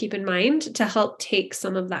things to keep in mind to help take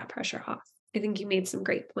some of that pressure off. I think you made some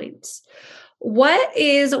great points. What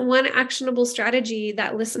is one actionable strategy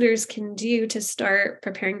that listeners can do to start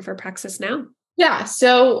preparing for praxis now? Yeah,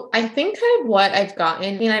 so I think kind of what I've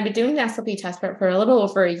gotten, I've been doing the SLP test prep for a little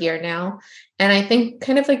over a year now. And I think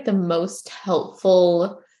kind of like the most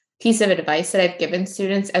helpful piece of advice that I've given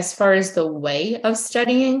students as far as the way of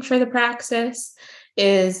studying for the praxis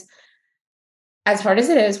is, as hard as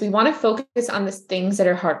it is, we want to focus on the things that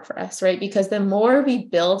are hard for us, right? Because the more we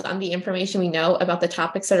build on the information we know about the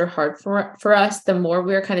topics that are hard for us, the more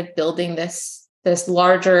we're kind of building this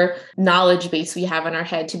larger knowledge base we have in our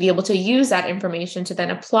head to be able to use that information to then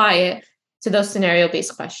apply it to those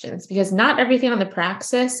scenario-based questions. Because not everything on the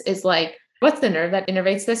praxis is like, what's the nerve that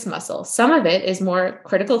innervates this muscle? Some of it is more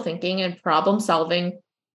critical thinking and problem-solving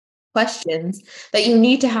questions that you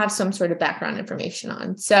need to have some sort of background information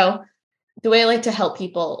on. So the way I like to help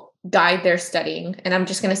people guide their studying, and I'm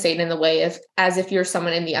just going to say it in the way of as if you're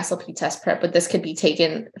someone in the SLP test prep, but this could be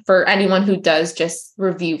taken for anyone who does just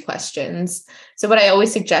review questions. So what I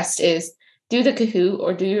always suggest is do the Kahoot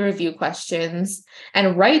or do your review questions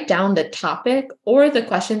and write down the topic or the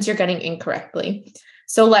questions you're getting incorrectly.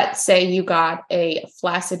 So let's say you got a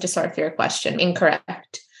flaccid dysarthria question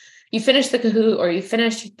incorrect. You finish the Kahoot or you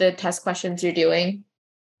finish the test questions you're doing.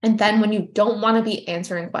 And then when you don't want to be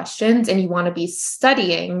answering questions and you want to be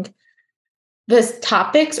studying, the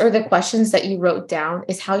topics or the questions that you wrote down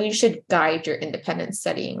is how you should guide your independent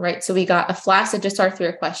studying, right? So we got a flaccid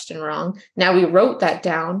dysarthria question wrong. Now we wrote that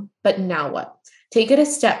down, but now what? Take it a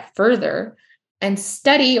step further and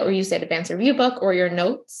study or use that advanced review book or your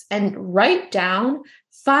notes and write down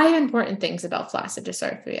 5 important things about flaccid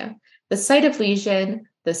dysarthria: the site of lesion,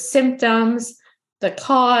 the symptoms, the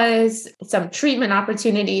cause, some treatment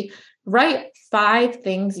opportunity. Write 5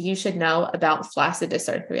 things you should know about flaccid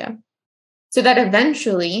dysarthria. So that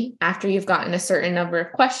eventually, after you've gotten a certain number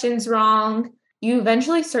of questions wrong, you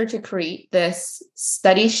eventually start to create this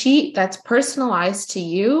study sheet that's personalized to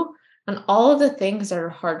you on all of the things that are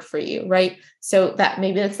hard for you, right? So that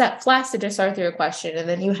maybe it's that flaccid dysarthria question, and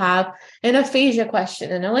then you have an aphasia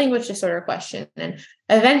question and a language disorder question. And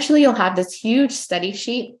eventually you'll have this huge study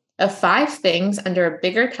sheet of 5 things under a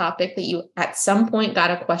bigger topic that you at some point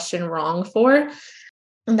got a question wrong for.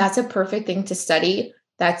 And that's a perfect thing to study.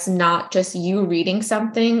 That's not just you reading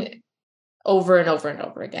something over and over and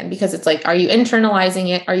over again, because it's like, are you internalizing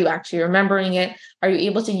it? Are you actually remembering it? Are you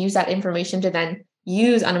able to use that information to then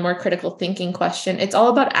use on a more critical thinking question? It's all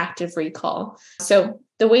about active recall. So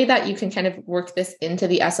the way that you can kind of work this into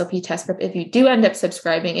the SLP test prep, if you do end up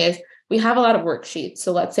subscribing, is we have a lot of worksheets.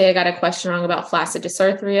 So let's say I got a question wrong about flaccid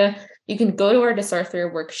dysarthria. You can go to our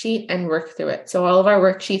dysarthria worksheet and work through it. So all of our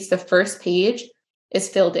worksheets, the first page is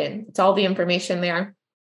filled in. It's all the information there.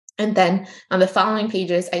 And then on the following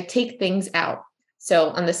pages, I take things out. So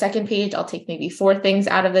on the second page, I'll take maybe 4 things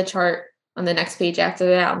out of the chart. On the next page after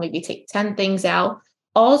that, I'll maybe take 10 things out,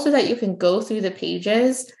 all so that you can go through the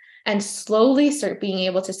pages and slowly start being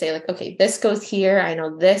able to say like, okay, this goes here. I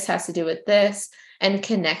know this has to do with this, and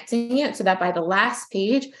connecting it so that by the last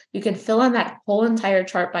page, you can fill in that whole entire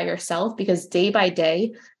chart by yourself, because day by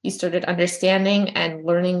day, you started understanding and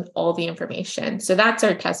learning all the information. So that's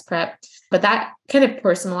our test prep. But that kind of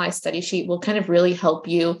personalized study sheet will kind of really help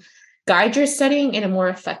you guide your studying in a more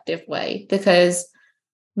effective way, because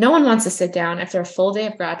no one wants to sit down after a full day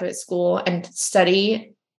of graduate school and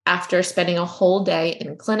study after spending a whole day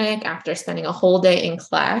in clinic, after spending a whole day in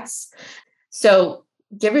class. So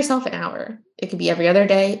give yourself an hour. It could be every other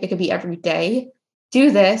day. It could be every day. Do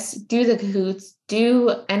this, do the Kahoots,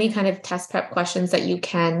 do any kind of test prep questions that you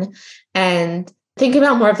can, and think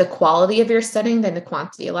about more of the quality of your studying than the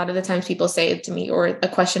quantity. A lot of the times people say to me, or a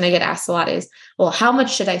question I get asked a lot is, well, how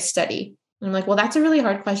much should I study? And I'm like, well, that's a really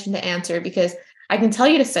hard question to answer, because I can tell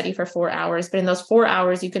you to study for 4 hours, but in those 4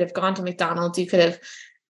 hours, you could have gone to McDonald's, you could have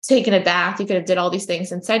taken a bath, you could have did all these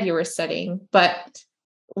things and said you were studying. But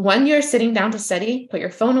when you're sitting down to study, put your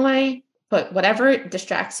phone away, put whatever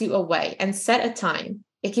distracts you away, and set a time.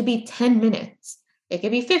 It could be 10 minutes. It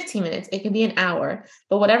could be 15 minutes. It could be an hour.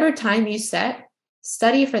 But whatever time you set,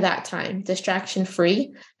 study for that time, distraction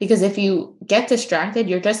free, because if you get distracted,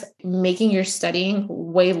 you're just making your studying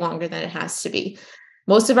way longer than it has to be.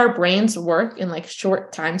 Most of our brains work in like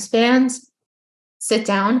short time spans. Sit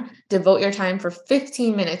down, devote your time for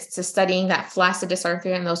 15 minutes to studying that flaccid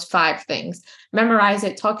dysarthria and those 5 things. Memorize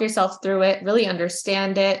it, talk yourself through it, really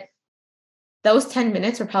understand it. Those 10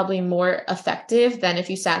 minutes are probably more effective than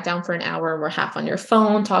if you sat down for an hour and were half on your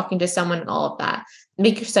phone, talking to someone and all of that.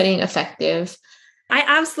 Make your studying effective. I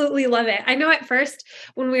absolutely love it. I know at first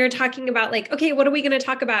when we were talking about like, okay, what are we going to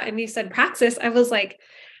talk about? And you said praxis. I was like,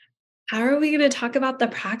 how are we going to talk about the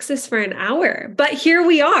praxis for an hour? But here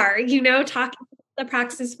we are, talking about the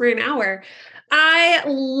praxis for an hour. I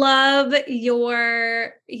love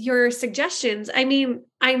your suggestions. I mean,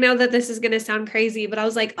 I know that this is going to sound crazy, but I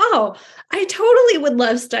was like, oh, I totally would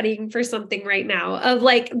love studying for something right now, of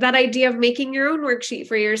like that idea of making your own worksheet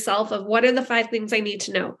for yourself of what are the 5 things I need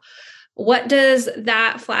to know. What does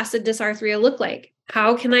that flaccid dysarthria look like?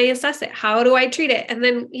 How can I assess it? How do I treat it? And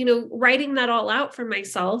then, writing that all out for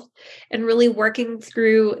myself and really working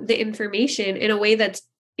through the information in a way that's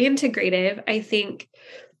integrative, I think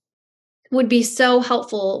would be so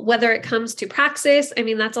helpful, whether it comes to praxis. I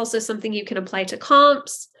mean, that's also something you can apply to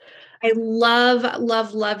comps. I love,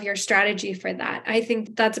 love, love your strategy for that. I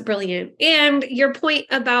think that's brilliant. And your point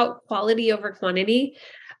about quality over quantity,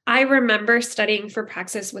 I remember studying for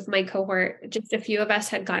praxis with my cohort. Just a few of us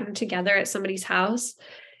had gotten together at somebody's house,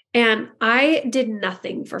 and I did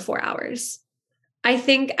nothing for 4 hours. I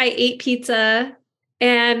think I ate pizza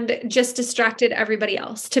and just distracted everybody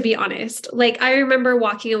else, to be honest. Like, I remember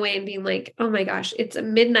walking away and being like, oh my gosh, it's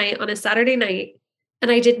midnight on a Saturday night, and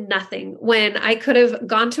I did nothing when I could have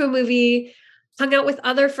gone to a movie, hung out with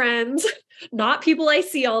other friends, not people I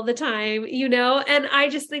see all the time, And I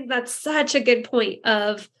just think that's such a good point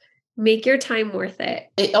of make your time worth it.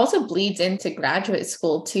 It also bleeds into graduate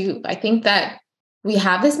school too. I think that we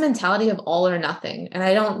have this mentality of all or nothing. And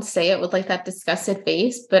I don't say it with like that disgusted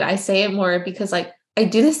face, but I say it more because like I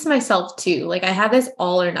do this to myself too. Like I have this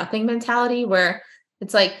all or nothing mentality where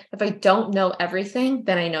it's like, if I don't know everything,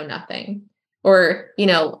 then I know nothing. Or,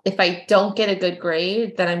 if I don't get a good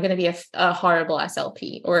grade, then I'm going to be a horrible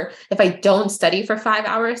SLP. Or if I don't study for 5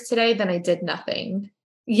 hours today, then I did nothing.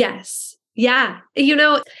 Yes. Yeah.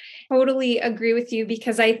 Totally agree with you,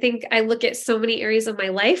 because I think I look at so many areas of my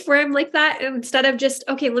life where I'm like that. And instead of just,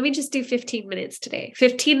 okay, let me just do 15 minutes today.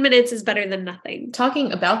 15 minutes is better than nothing.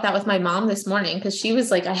 Talking about that with my mom this morning, because she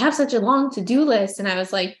was like, I have such a long to-do list. And I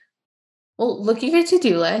was like, well, look at your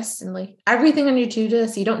to-do list and like everything on your to-do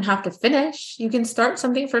list, you don't have to finish. You can start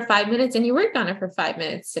something for 5 minutes and you worked on it for 5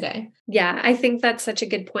 minutes today. Yeah, I think that's such a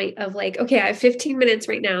good point of like, okay, I have 15 minutes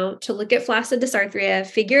right now to look at flaccid dysarthria,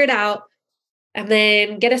 figure it out, and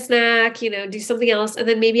then get a snack, do something else. And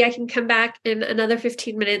then maybe I can come back in another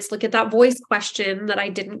 15 minutes, look at that voice question that I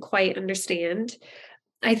didn't quite understand.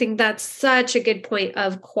 I think that's such a good point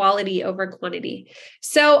of quality over quantity.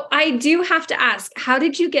 So I do have to ask, how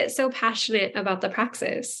did you get so passionate about the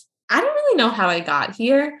praxis? I don't really know how I got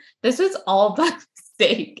here. This was all by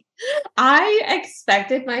mistake. I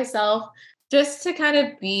expected myself just to kind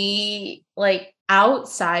of be like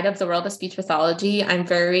outside of the world of speech pathology. I'm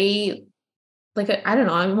very I don't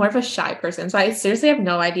know, I'm more of a shy person. So I seriously have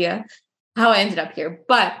no idea how I ended up here.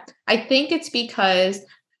 But I think it's because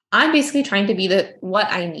I'm basically trying to be what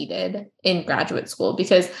I needed in graduate school,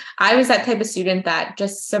 because I was that type of student that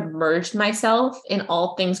just submerged myself in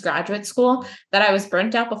all things graduate school, that I was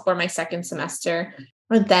burnt out before my second semester.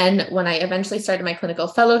 And then when I eventually started my clinical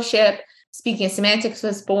fellowship, speaking of semantics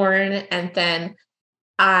was born. And then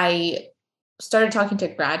I started talking to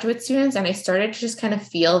graduate students, and I started to just kind of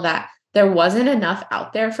feel that there wasn't enough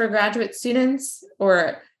out there for graduate students,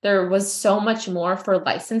 or there was so much more for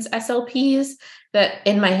licensed SLPs, that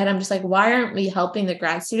in my head, I'm just like, why aren't we helping the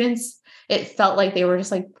grad students? It felt like they were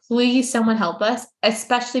just like, please, someone help us,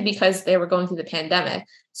 especially because they were going through the pandemic.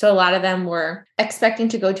 So a lot of them were expecting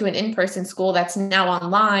to go to an in-person school that's now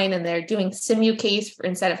online, and they're doing SimuCase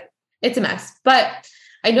instead of, it's a mess. But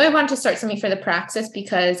I knew I wanted to start something for the praxis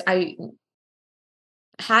because I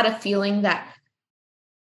had a feeling that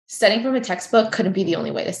studying from a textbook couldn't be the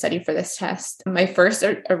only way to study for this test. My first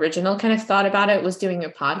original kind of thought about it was doing a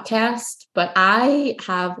podcast, but I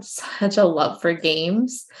have such a love for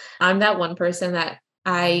games. I'm that one person that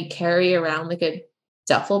I carry around like a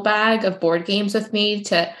duffel bag of board games with me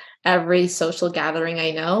to every social gathering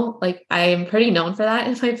I know. Like, I am pretty known for that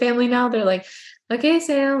in my family now. They're like, okay,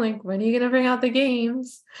 Sam, like, when are you going to bring out the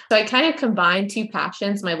games? So I kind of combined 2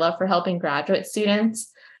 passions, my love for helping graduate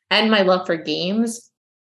students and my love for games,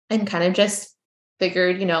 and kind of just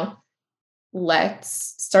figured,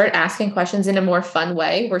 let's start asking questions in a more fun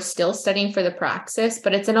way. We're still studying for the praxis,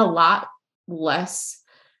 but it's in a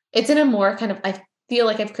more kind of, I feel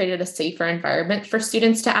like I've created a safer environment for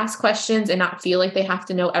students to ask questions and not feel like they have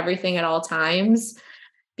to know everything at all times.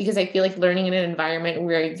 Because I feel like learning in an environment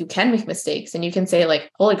where you can make mistakes and you can say like,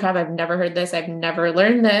 holy crap, I've never heard this. I've never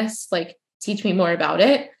learned this. Like, teach me more about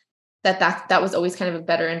it. That was always kind of a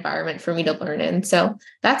better environment for me to learn in. So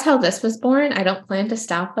that's how this was born. I don't plan to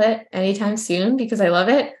stop it anytime soon because I love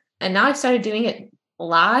it. And now I've started doing it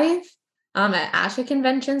live at ASHA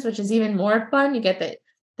conventions, which is even more fun. You get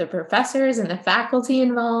the professors and the faculty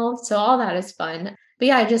involved. So all that is fun. But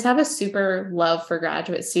yeah, I just have a super love for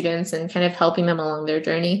graduate students and kind of helping them along their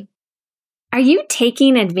journey. Are you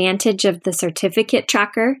taking advantage of the certificate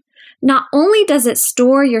tracker? Not only does it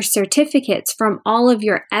store your certificates from all of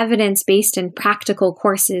your evidence-based and practical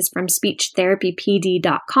courses from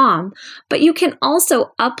speechtherapypd.com, but you can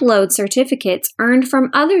also upload certificates earned from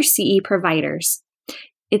other CE providers.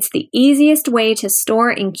 It's the easiest way to store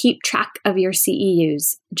and keep track of your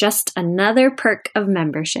CEUs. Just another perk of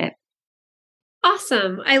membership.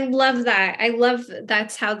 Awesome. I love that. I love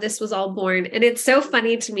that's how this was all born. And it's so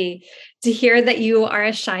funny to me to hear that you are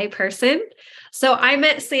a shy person. So I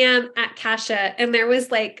met Sam at Kasha and there was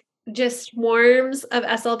like just swarms of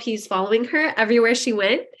SLPs following her everywhere she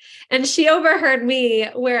went. And she overheard me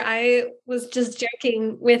where I was just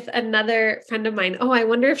joking with another friend of mine. Oh, I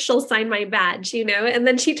wonder if she'll sign my badge, And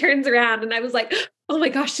then she turns around and I was like, oh my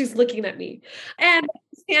gosh, she's looking at me. And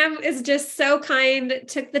Sam is just so kind,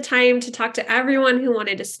 took the time to talk to everyone who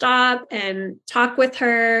wanted to stop and talk with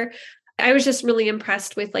her. I was just really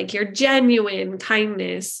impressed with like your genuine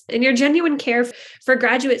kindness and your genuine care for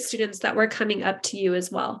graduate students that were coming up to you as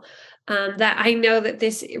well. That I know that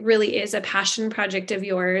this really is a passion project of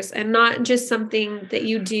yours and not just something that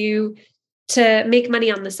you do to make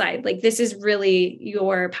money on the side. Like this is really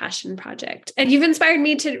your passion project. And you've inspired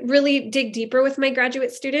me to really dig deeper with my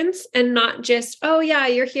graduate students and not just, oh yeah,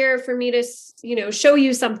 you're here for me to, show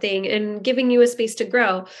you something and giving you a space to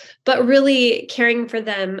grow, but really caring for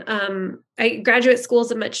them. Graduate school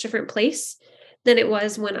is a much different place than it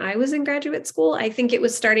was when I was in graduate school. I think it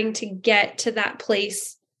was starting to get to that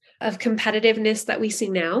place of competitiveness that we see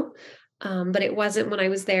now. But it wasn't when I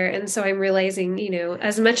was there. And so I'm realizing,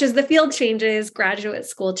 as much as the field changes, graduate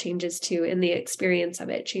school changes too, and the experience of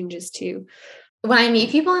it changes too. When I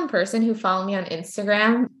meet people in person who follow me on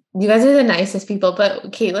Instagram, you guys are the nicest people.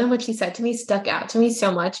 But Caitlin, what she said to me stuck out to me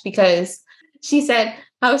so much because she said,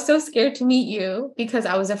 I was so scared to meet you because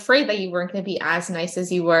I was afraid that you weren't going to be as nice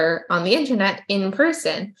as you were on the internet in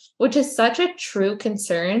person, which is such a true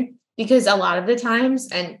concern. Because a lot of the times,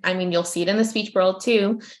 and I mean, you'll see it in the speech world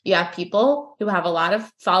too, you have people who have a lot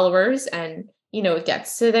of followers and, it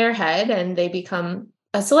gets to their head and they become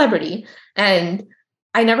a celebrity. And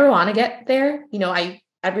I never want to get there.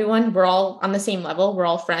 We're all on the same level. We're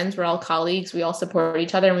all friends. We're all colleagues. We all support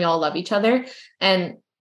each other and we all love each other. And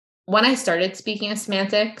when I started speaking of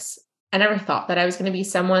semantics, I never thought that I was going to be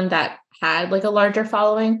someone that had like a larger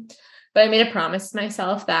following, but I made a promise to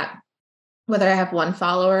myself that whether I have 1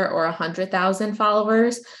 follower or 100,000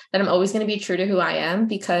 followers, that I'm always going to be true to who I am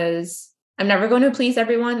because I'm never going to please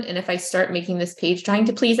everyone. And if I start making this page trying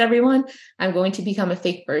to please everyone, I'm going to become a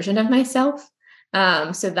fake version of myself.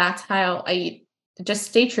 So that's how I just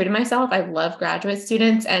stay true to myself. I love graduate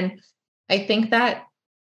students. And I think that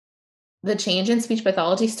the change in speech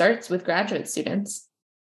pathology starts with graduate students.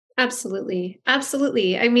 Absolutely.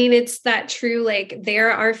 Absolutely. I mean, it's that true, like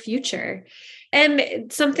they're our future.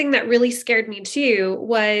 And something that really scared me too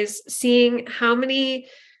was seeing how many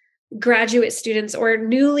graduate students or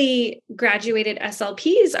newly graduated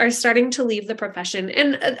SLPs are starting to leave the profession.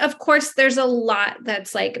 And of course, there's a lot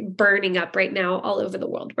that's like burning up right now all over the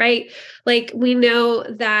world, right? Like we know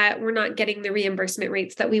that we're not getting the reimbursement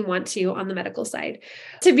rates that we want to on the medical side.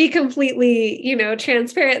 To be completely,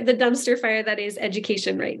 transparent, the dumpster fire that is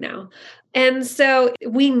education right now. And so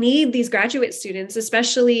we need these graduate students,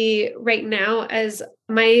 especially right now, as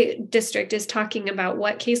my district is talking about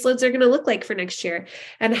what caseloads are going to look like for next year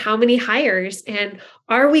and how many hires, and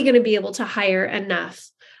are we going to be able to hire enough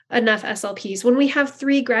SLPs when we have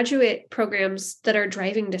 3 graduate programs that are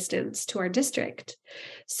driving distance to our district.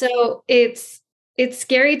 So it's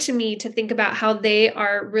scary to me to think about how they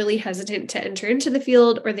are really hesitant to enter into the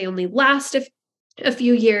field, or they only last a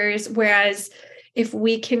few years, whereas if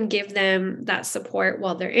we can give them that support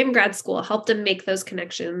while they're in grad school, help them make those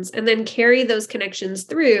connections, and then carry those connections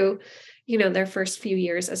through, their first few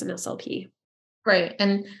years as an SLP. Right.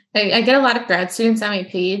 And I get a lot of grad students on my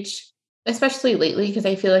page, especially lately, because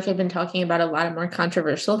I feel like I've been talking about a lot of more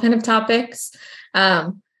controversial kind of topics.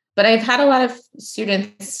 But I've had a lot of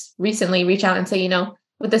students recently reach out and say,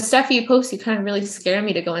 with the stuff you post, you kind of really scare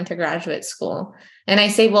me to go into graduate school. And I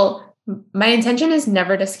say, well, My intention is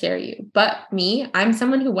never to scare you, but I'm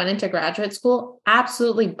someone who went into graduate school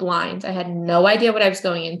absolutely blind. I had no idea what I was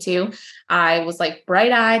going into. I was like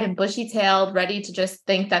bright-eyed and bushy-tailed, ready to just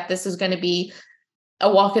think that this was going to be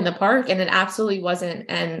a walk in the park, and it absolutely wasn't.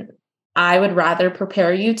 And I would rather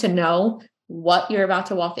prepare you to know what you're about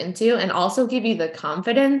to walk into and also give you the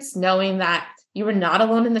confidence knowing that you were not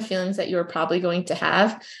alone in the feelings that you were probably going to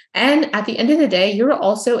have. And at the end of the day, you're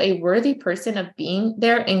also a worthy person of being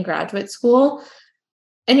there in graduate school,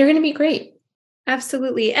 and you're going to be great.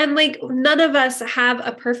 Absolutely. And like, none of us have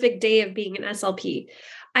a perfect day of being an SLP.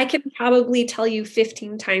 I can probably tell you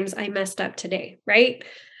 15 times I messed up today, right?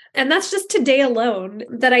 And that's just today alone,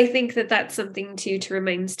 that I think that that's something to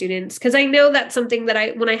remind students. Because I know that's something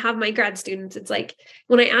that when I have my grad students, it's like,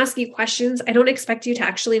 when I ask you questions, I don't expect you to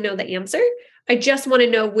actually know the answer. I just want to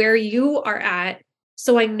know where you are at,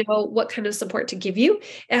 so I know what kind of support to give you.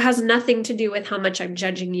 It has nothing to do with how much I'm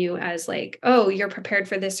judging you as like, oh, you're prepared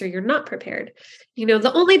for this or you're not prepared.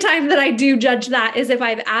 The only time that I do judge that is if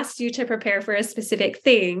I've asked you to prepare for a specific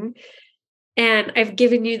thing and I've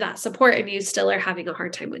given you that support and you still are having a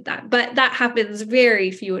hard time with that. But that happens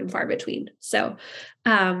very few and far between. So,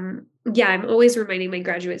 I'm always reminding my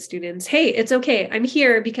graduate students, hey, it's okay. I'm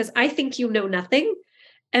here because I think you know nothing.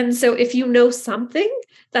 And so if you know something,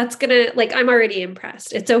 that's going to, like, I'm already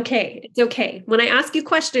impressed. It's okay. It's okay. When I ask you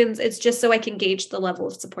questions, it's just so I can gauge the level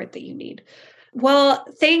of support that you need. Well,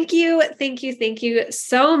 thank you. Thank you. Thank you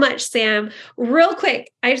so much, Sam. Real quick,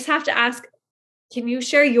 I just have to ask, can you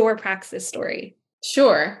share your Praxis story?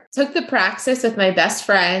 Sure. Took the Praxis with my best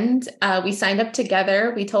friend. We signed up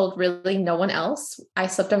together. We told really no one else. I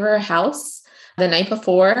slept over her house the night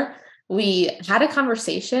before. We had a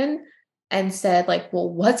conversation and said, like, well,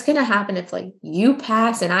 what's going to happen if like you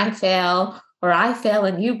pass and I fail, or I fail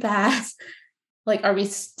and you pass? Like, are we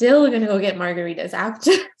still going to go get margaritas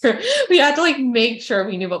after? We had to like make sure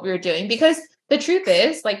we knew what we were doing, because the truth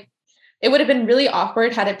is, like, it would have been really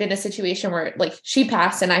awkward had it been a situation where like she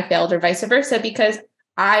passed and I failed, or vice versa, because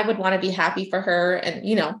I would want to be happy for her. And,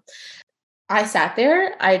 I sat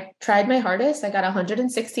there, I tried my hardest. I got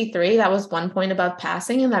 163. That was 1 point above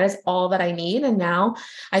passing. And that is all that I need. And now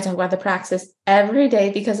I talk about the Praxis every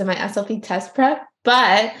day because of my SLP test prep,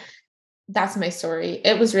 but that's my story.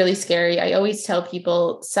 It was really scary. I always tell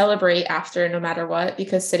people celebrate after, no matter what,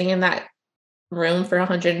 because sitting in that room for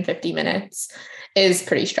 150 minutes is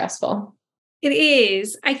pretty stressful. It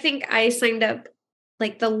is. I think I signed up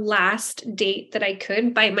like the last date that I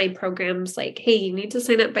could by my programs, like, hey, you need to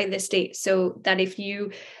sign up by this date so that if you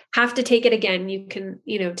have to take it again, you can,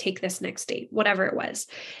 take this next date, whatever it was.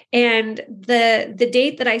 And the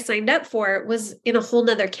date that I signed up for was in a whole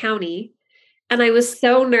nother county. And I was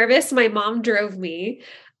so nervous. My mom drove me,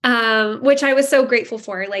 which I was so grateful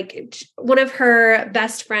for. Like, one of her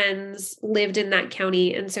best friends lived in that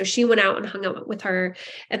county. And so she went out and hung out with her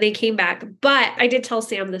and they came back. But I did tell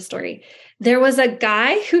Sam this story. There was a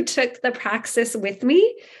guy who took the Praxis with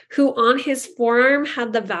me who on his forearm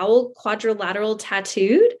had the vowel quadrilateral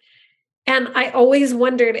tattooed. And I always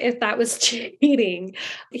wondered if that was cheating.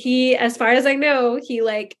 He, as far as I know, he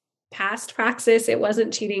like passed Praxis. It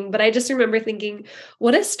wasn't cheating, but I just remember thinking,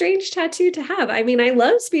 what a strange tattoo to have. I mean, I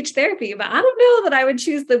love speech therapy, but I don't know that I would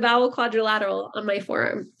choose the vowel quadrilateral on my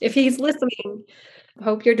forearm. If he's listening, I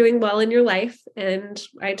hope you're doing well in your life. And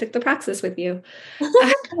I took the Praxis with you.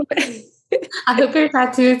 I hope your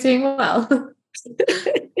tattoo is doing well.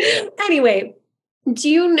 Anyway, do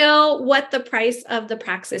you know what the price of the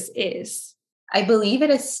Praxis is? I believe it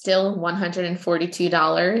is still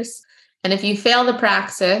 $142. And if you fail the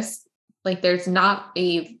Praxis, like, there's not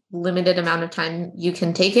a limited amount of time you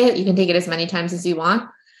can take it. You can take it as many times as you want.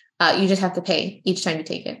 You just have to pay each time you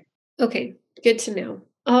take it. Okay, good to know.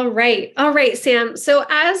 All right, Sam. So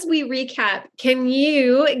as we recap, can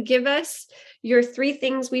you give us your 3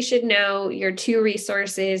 things we should know, your 2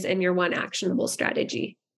 resources, and your 1 actionable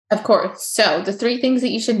strategy? Of course. So the 3 things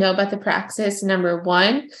that you should know about the Praxis, number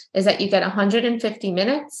 1 is that you get 150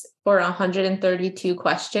 minutes for 132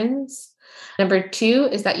 questions. Number 2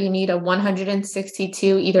 is that you need a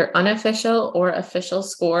 162 either unofficial or official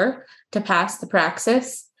score to pass the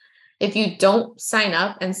Praxis. If you don't sign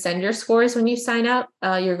up and send your scores when you sign up,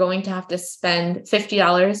 you're going to have to spend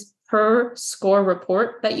 $50 per score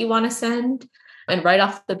report that you want to send. And right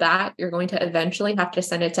off the bat, you're going to eventually have to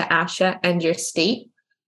send it to ASHA and your state.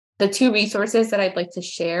 The 2 resources that I'd like to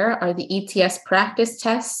share are the ETS practice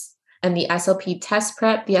tests and the SLP test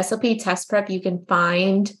prep. The SLP test prep you can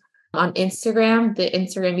find on Instagram. The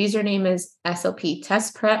Instagram username is SLP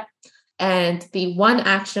test prep. And the one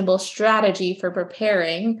actionable strategy for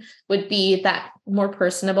preparing would be that more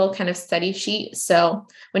personable kind of study sheet. So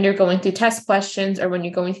when you're going through test questions or when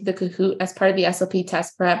you're going through the Kahoot as part of the SLP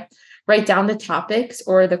test prep, write down the topics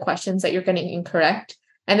or the questions that you're getting incorrect,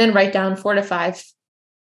 and then write down 4 to 5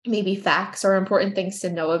 maybe facts or important things to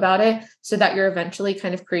know about it, so that you're eventually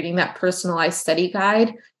kind of creating that personalized study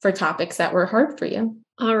guide for topics that were hard for you.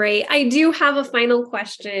 All right. I do have a final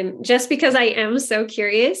question, just because I am so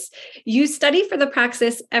curious. You study for the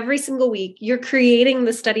Praxis every single week. You're creating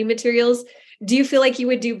the study materials. Do you feel like you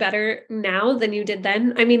would do better now than you did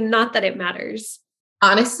then? I mean, not that it matters.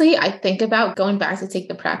 Honestly, I think about going back to take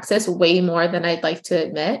the Praxis way more than I'd like to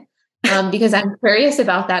admit, because I'm curious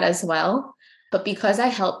about that as well. But because I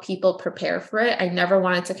help people prepare for it, I never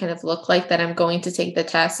wanted to kind of look like that I'm going to take the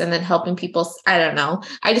test and then helping people. I don't know.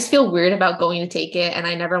 I just feel weird about going to take it. And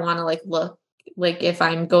I never want to look like if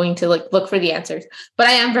I'm going to look for the answers. But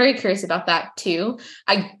I am very curious about that too.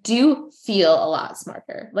 I do feel a lot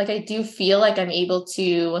smarter. I do feel like I'm able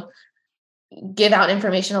to give out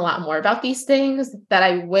information a lot more about these things that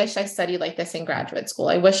I wish I studied like this in graduate school.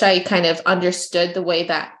 I wish I kind of understood the way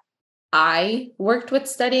that I worked with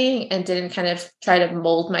studying and didn't kind of try to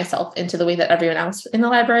mold myself into the way that everyone else in the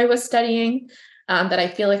library was studying, that I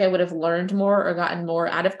feel like I would have learned more or gotten more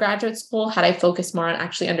out of graduate school had I focused more on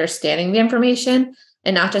actually understanding the information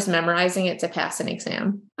and not just memorizing it to pass an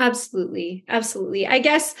exam. Absolutely. Absolutely. I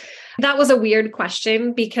guess that was a weird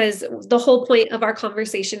question, because the whole point of our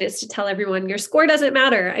conversation is to tell everyone your score doesn't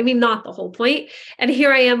matter. I mean, not the whole point. And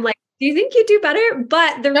here I am do you think you do better?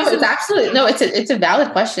 But the reason it's a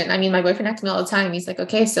valid question. I mean, my boyfriend asks me all the time. He's like,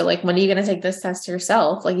 okay, so when are you going to take this test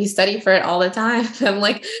yourself? You study for it all the time. I'm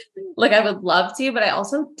like I would love to, but I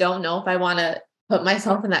also don't know if I want to put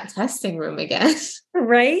myself in that testing room again.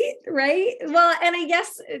 Right. Well, and I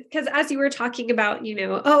guess because as you were talking about,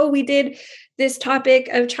 we did this topic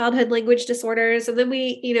of childhood language disorders, and then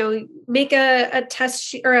we, make a test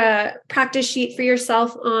sheet or a practice sheet for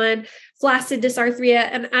yourself on flaccid dysarthria.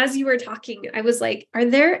 And as you were talking, I was like, are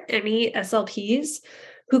there any SLPs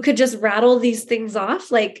who could just rattle these things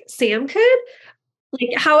off like Sam could?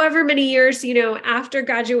 However many years, after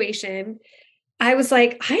graduation, I was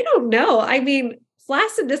like, I don't know. I mean,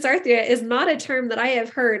 flaccid dysarthria is not a term that I have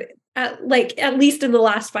heard at least in the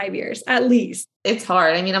last 5 years, at least. It's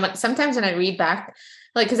hard. I mean, sometimes when I read back,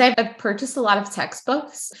 because I've purchased a lot of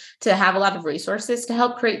textbooks to have a lot of resources to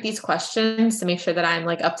help create these questions, to make sure that I'm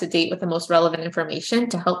up to date with the most relevant information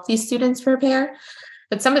to help these students prepare.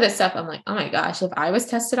 But some of this stuff, I'm like, oh my gosh, if I was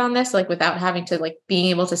tested on this, without having to being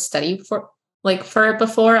able to study for it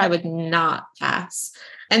before, I would not pass.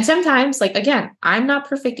 And sometimes, again, I'm not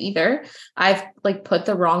perfect either. I've put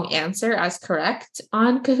the wrong answer as correct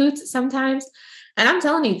on Kahoots sometimes. And I'm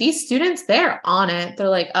telling you, these students, they're on it. They're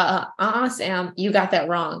like, Sam, you got that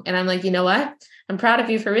wrong. And I'm like, you know what? I'm proud of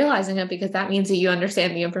you for realizing it, because that means that you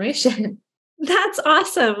understand the information. That's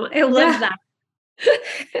awesome. I love that.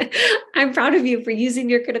 I'm proud of you for using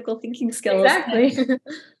your critical thinking skills. Exactly.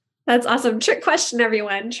 That's awesome. Trick question,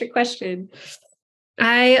 everyone. Trick question.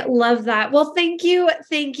 I love that. Well, thank you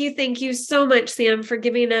so much, Sam, for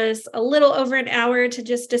giving us a little over an hour to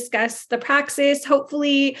just discuss the Praxis.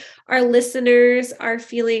 Hopefully our listeners are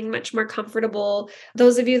feeling much more comfortable.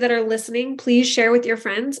 Those of you that are listening, please share with your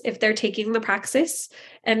friends if they're taking the Praxis,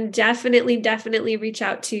 and definitely reach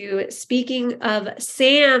out to Speaking of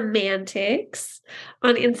Samantics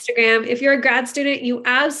on Instagram. If you're a grad student, you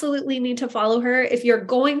absolutely need to follow her. If you're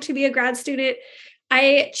going to be a grad student,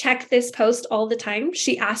 I check this post all the time.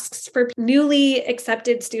 She asks for newly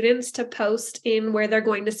accepted students to post in where they're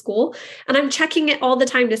going to school. And I'm checking it all the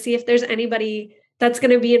time to see if there's anybody that's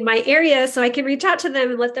going to be in my area, so I can reach out to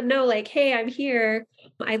them and let them know, hey, I'm here.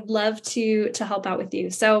 I'd love to help out with you.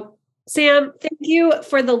 So Sam, thank you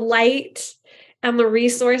for the light and the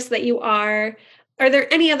resource that you are. Are there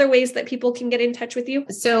any other ways that people can get in touch with you?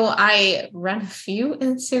 So I run a few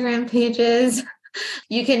Instagram pages.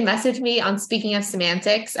 You can message me on Speaking of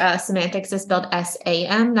Semantics. Semantics is spelled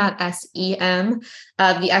S-A-M, not S-E-M.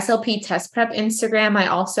 The SLP Test Prep Instagram I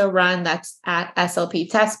also run. That's at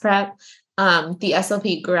SLP Test Prep. The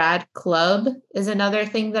SLP Grad Club is another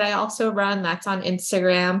thing that I also run. That's on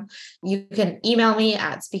Instagram. You can email me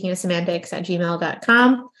at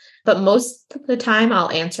speakingofsemantics@gmail.com. But most of the time,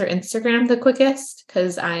 I'll answer Instagram the quickest,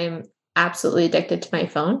 because I'm absolutely addicted to my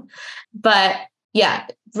phone. But yeah,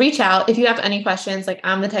 reach out if you have any questions.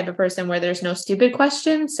 I'm the type of person where there's no stupid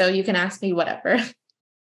questions, so you can ask me whatever.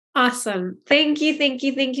 Awesome. Thank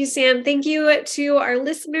you, Sam. Thank you to our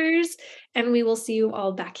listeners, and we will see you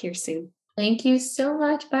all back here soon. Thank you so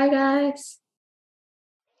much. Bye, guys.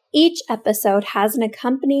 Each episode has an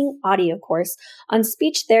accompanying audio course on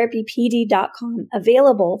speechtherapypd.com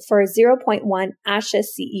available for 0.1 ASHA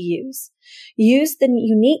CEUs. Use the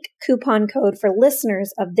unique coupon code for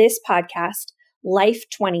listeners of this podcast,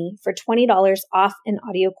 LIFE20, for $20 off an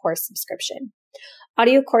audio course subscription.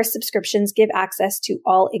 Audio course subscriptions give access to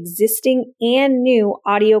all existing and new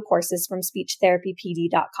audio courses from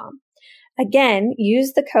speechtherapypd.com. Again,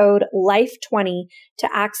 use the code LIFE20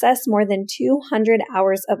 to access more than 200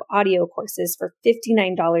 hours of audio courses for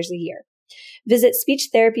 $59 a year. Visit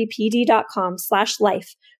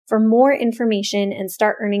speechtherapypd.com/life for more information and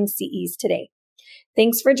start earning CEs today.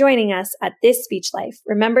 Thanks for joining us at This Speech Life.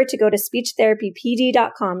 Remember to go to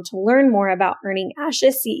speechtherapypd.com to learn more about earning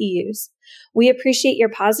ASHA CEUs. We appreciate your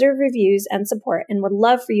positive reviews and support and would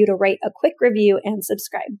love for you to write a quick review and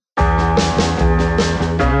subscribe.